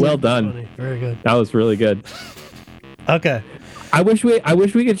 Well done. 20. Very good. That was really good. Okay. I wish we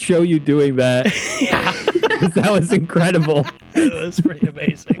could show you doing that. That was incredible. It was pretty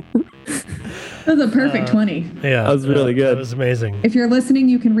amazing. That was a perfect 20. Yeah. That was really good. That was amazing. If you're listening,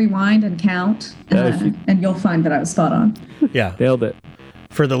 you can rewind and count, and you'll find that I was spot on. Yeah. Nailed it.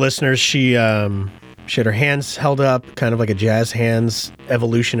 For the listeners, she had her hands held up, kind of like a jazz hands,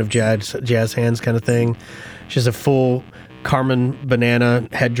 evolution of jazz hands kind of thing. She has a full Carmen Banana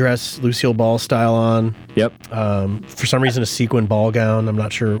headdress, Lucille Ball style on. Yep. For some reason, a sequin ball gown. I'm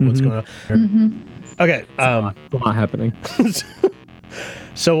not sure what's going on. Mm-hmm. Okay. A lot happening.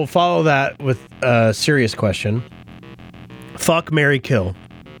 So we'll follow that with a serious question. Fuck, marry, kill.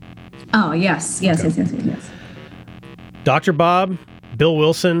 Oh, yes. Yes. Dr. Bob, Bill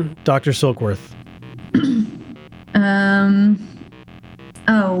Wilson, Dr. Silkworth.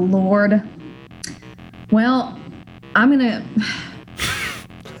 Oh, Lord. Well, I'm gonna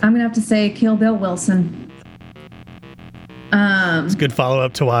have to say kill Bill Wilson. It's a good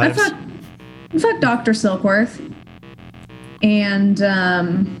follow-up to Wives. I fuck Dr. Silkworth. And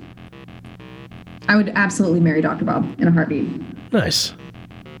I would absolutely marry Dr. Bob in a heartbeat. Nice.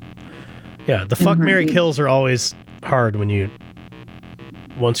 Yeah, the fuck, marry, kills are always hard when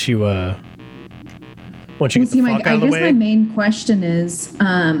once you get the fuck out of the way. I guess my main question is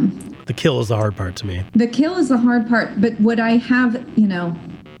the kill is the hard part to me. the kill is the hard part, but would I have,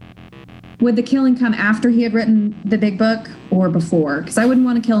 would the killing come after he had written the big book or before? Because I wouldn't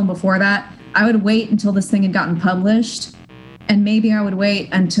want to kill him before that. I would wait until this thing had gotten published, and maybe I would wait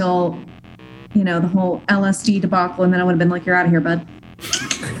until, the whole LSD debacle, and then I would have been like, you're out of here, bud.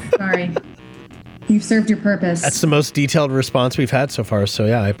 Sorry. You've served your purpose. That's the most detailed response we've had so far, so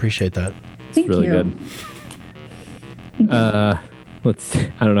yeah, I appreciate that. Thank Really you. good.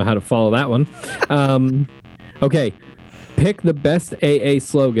 I don't know how to follow that one. Okay. Pick the best AA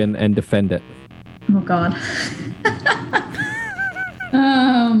slogan and defend it. Oh, God.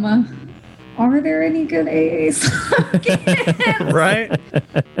 Are there any good AA slogans? Right?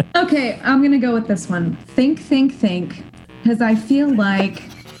 Okay, I'm going to go with this one. Think, think, think. Because I feel like...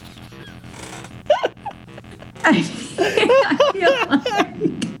 I feel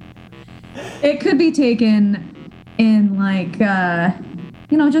like it could be taken in like,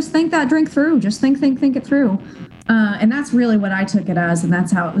 just think that drink through. Just think it through. And that's really what I took it as. And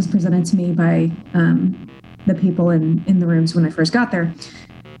that's how it was presented to me by the people in the rooms when I first got there.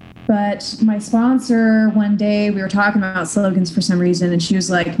 But my sponsor, one day we were talking about slogans for some reason, and she was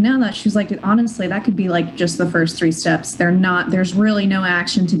like, honestly, that could be like just the first 3 steps. There's really no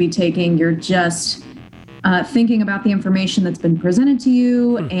action to be taking. You're just thinking about the information that's been presented to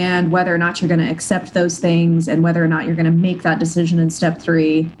you and whether or not you're going to accept those things and whether or not you're going to make that decision in step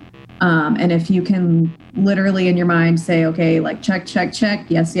 3. And if you can literally in your mind say, okay, like check,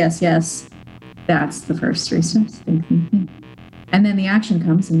 yes, that's the first 3 steps. Think. And then the action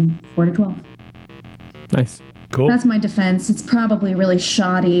comes in 4 to 12. Nice. Cool. That's my defense. It's probably really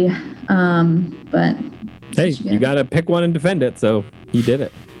shoddy, but... Hey, you got to pick one and defend it, so you did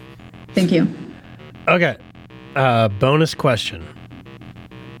it. Thank you. Okay. Bonus question.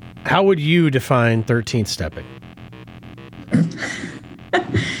 How would you define 13th stepping?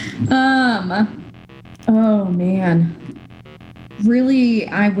 Oh, man. Really,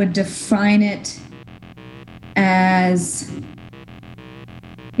 I would define it as...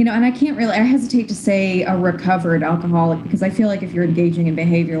 and I hesitate to say a recovered alcoholic because I feel like if you're engaging in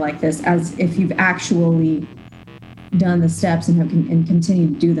behavior like this, as if you've actually done the steps and continue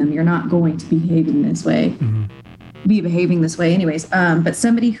to do them, you're not going to be behaving this way anyways. But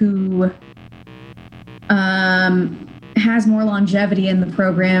somebody who has more longevity in the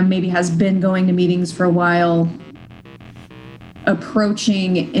program, maybe has been going to meetings for a while,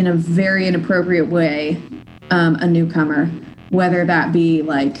 approaching in a very inappropriate way a newcomer, whether that be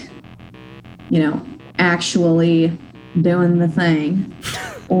like, actually doing the thing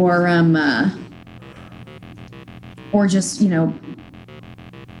or just,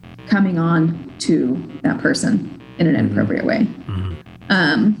 coming on to that person in an inappropriate way.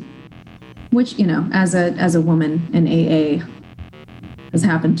 Which, as a woman in AA has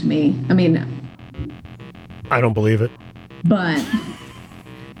happened to me. I mean, I don't believe it. But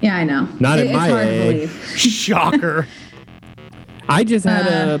yeah, I know. Not in my it's hard AA. to believe. Shocker. I just had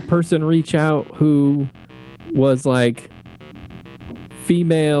a person reach out who was like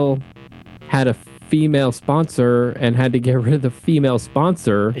had a female sponsor and had to get rid of the female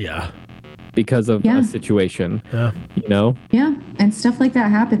sponsor. Yeah. Because of a situation. Yeah. Yeah. And stuff like that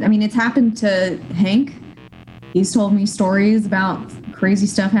happened. I mean, it's happened to Hank. He's told me stories about crazy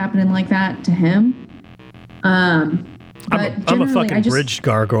stuff happening like that to him. I'm a fucking bridge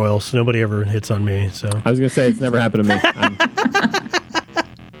gargoyle, so nobody ever hits on me. So I was gonna say it's never happened to me.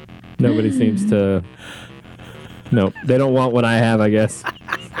 Nobody seems to. No, they don't want what I have, I guess.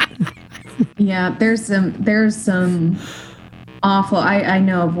 Yeah, there's some awful. I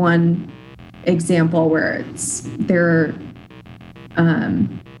know of one example where there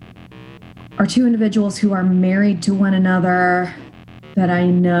are 2 individuals who are married to one another that I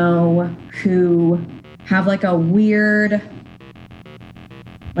know who have like a weird,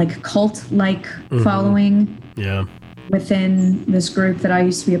 like cult-like following. Yeah. Within this group that I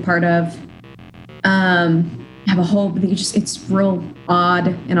used to be a part of. Have a whole, it's real odd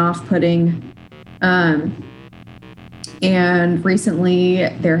and off-putting. And recently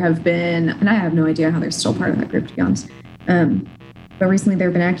there have been, and I have no idea how they're still part of that group, to be honest. But recently there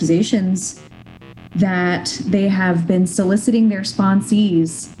have been accusations that they have been soliciting their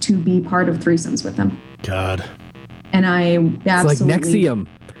sponsees to be part of threesomes with them. God. And I absolutely... It's like NXIVM.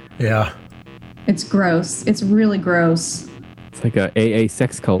 Yeah. It's gross. It's really gross. It's like a AA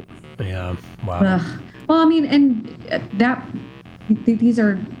sex cult. Yeah. Wow. Ugh. Well, I mean, and these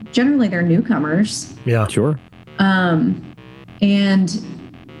are generally they're newcomers. Yeah. Sure. And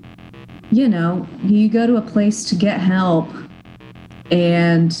you go to a place to get help,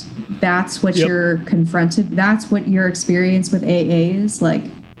 and that's what you're confronted. That's what your experience with AA is like.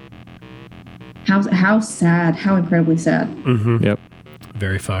 How sad, how incredibly sad. Mm-hmm. Yep.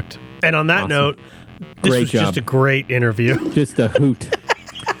 Very fucked. And on that Awesome. note, this was just a great interview. Just a hoot.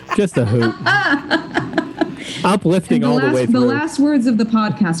 Just a hoot. Uplifting all the way through. The last words of the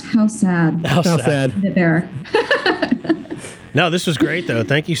podcast. How sad. How sad. There. No, this was great, though.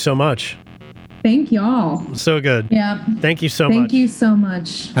 Thank you so much. Thank y'all. So good. Yeah. Thank you so much. Thank you so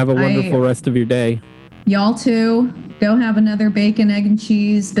much. Have a wonderful rest of your day. y'all too. Go have another bacon, egg, and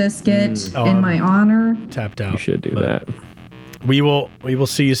cheese biscuit in my honor. Tapped out. You should do that. We will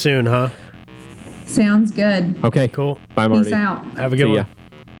see you soon, huh? Sounds good. Okay. Cool. Bye, Marty. Peace out. Have a good See one. ya.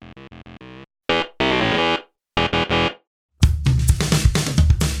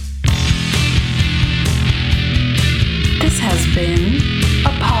 This has been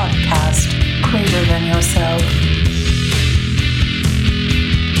a podcast greater than yourself.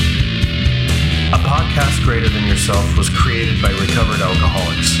 A Podcast Greater Than Yourself was created by recovered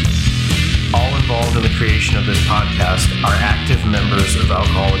alcoholics. All involved in the creation of this podcast are active members of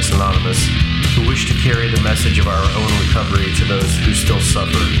Alcoholics Anonymous who wish to carry the message of our own recovery to those who still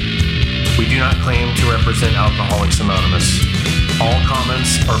suffer. We do not claim to represent Alcoholics Anonymous. All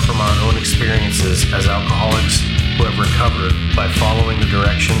comments are from our own experiences as alcoholics who have recovered by following the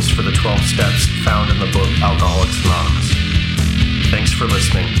directions for the 12 steps found in the book Alcoholics Anonymous. Thanks for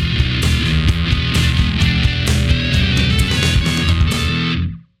listening.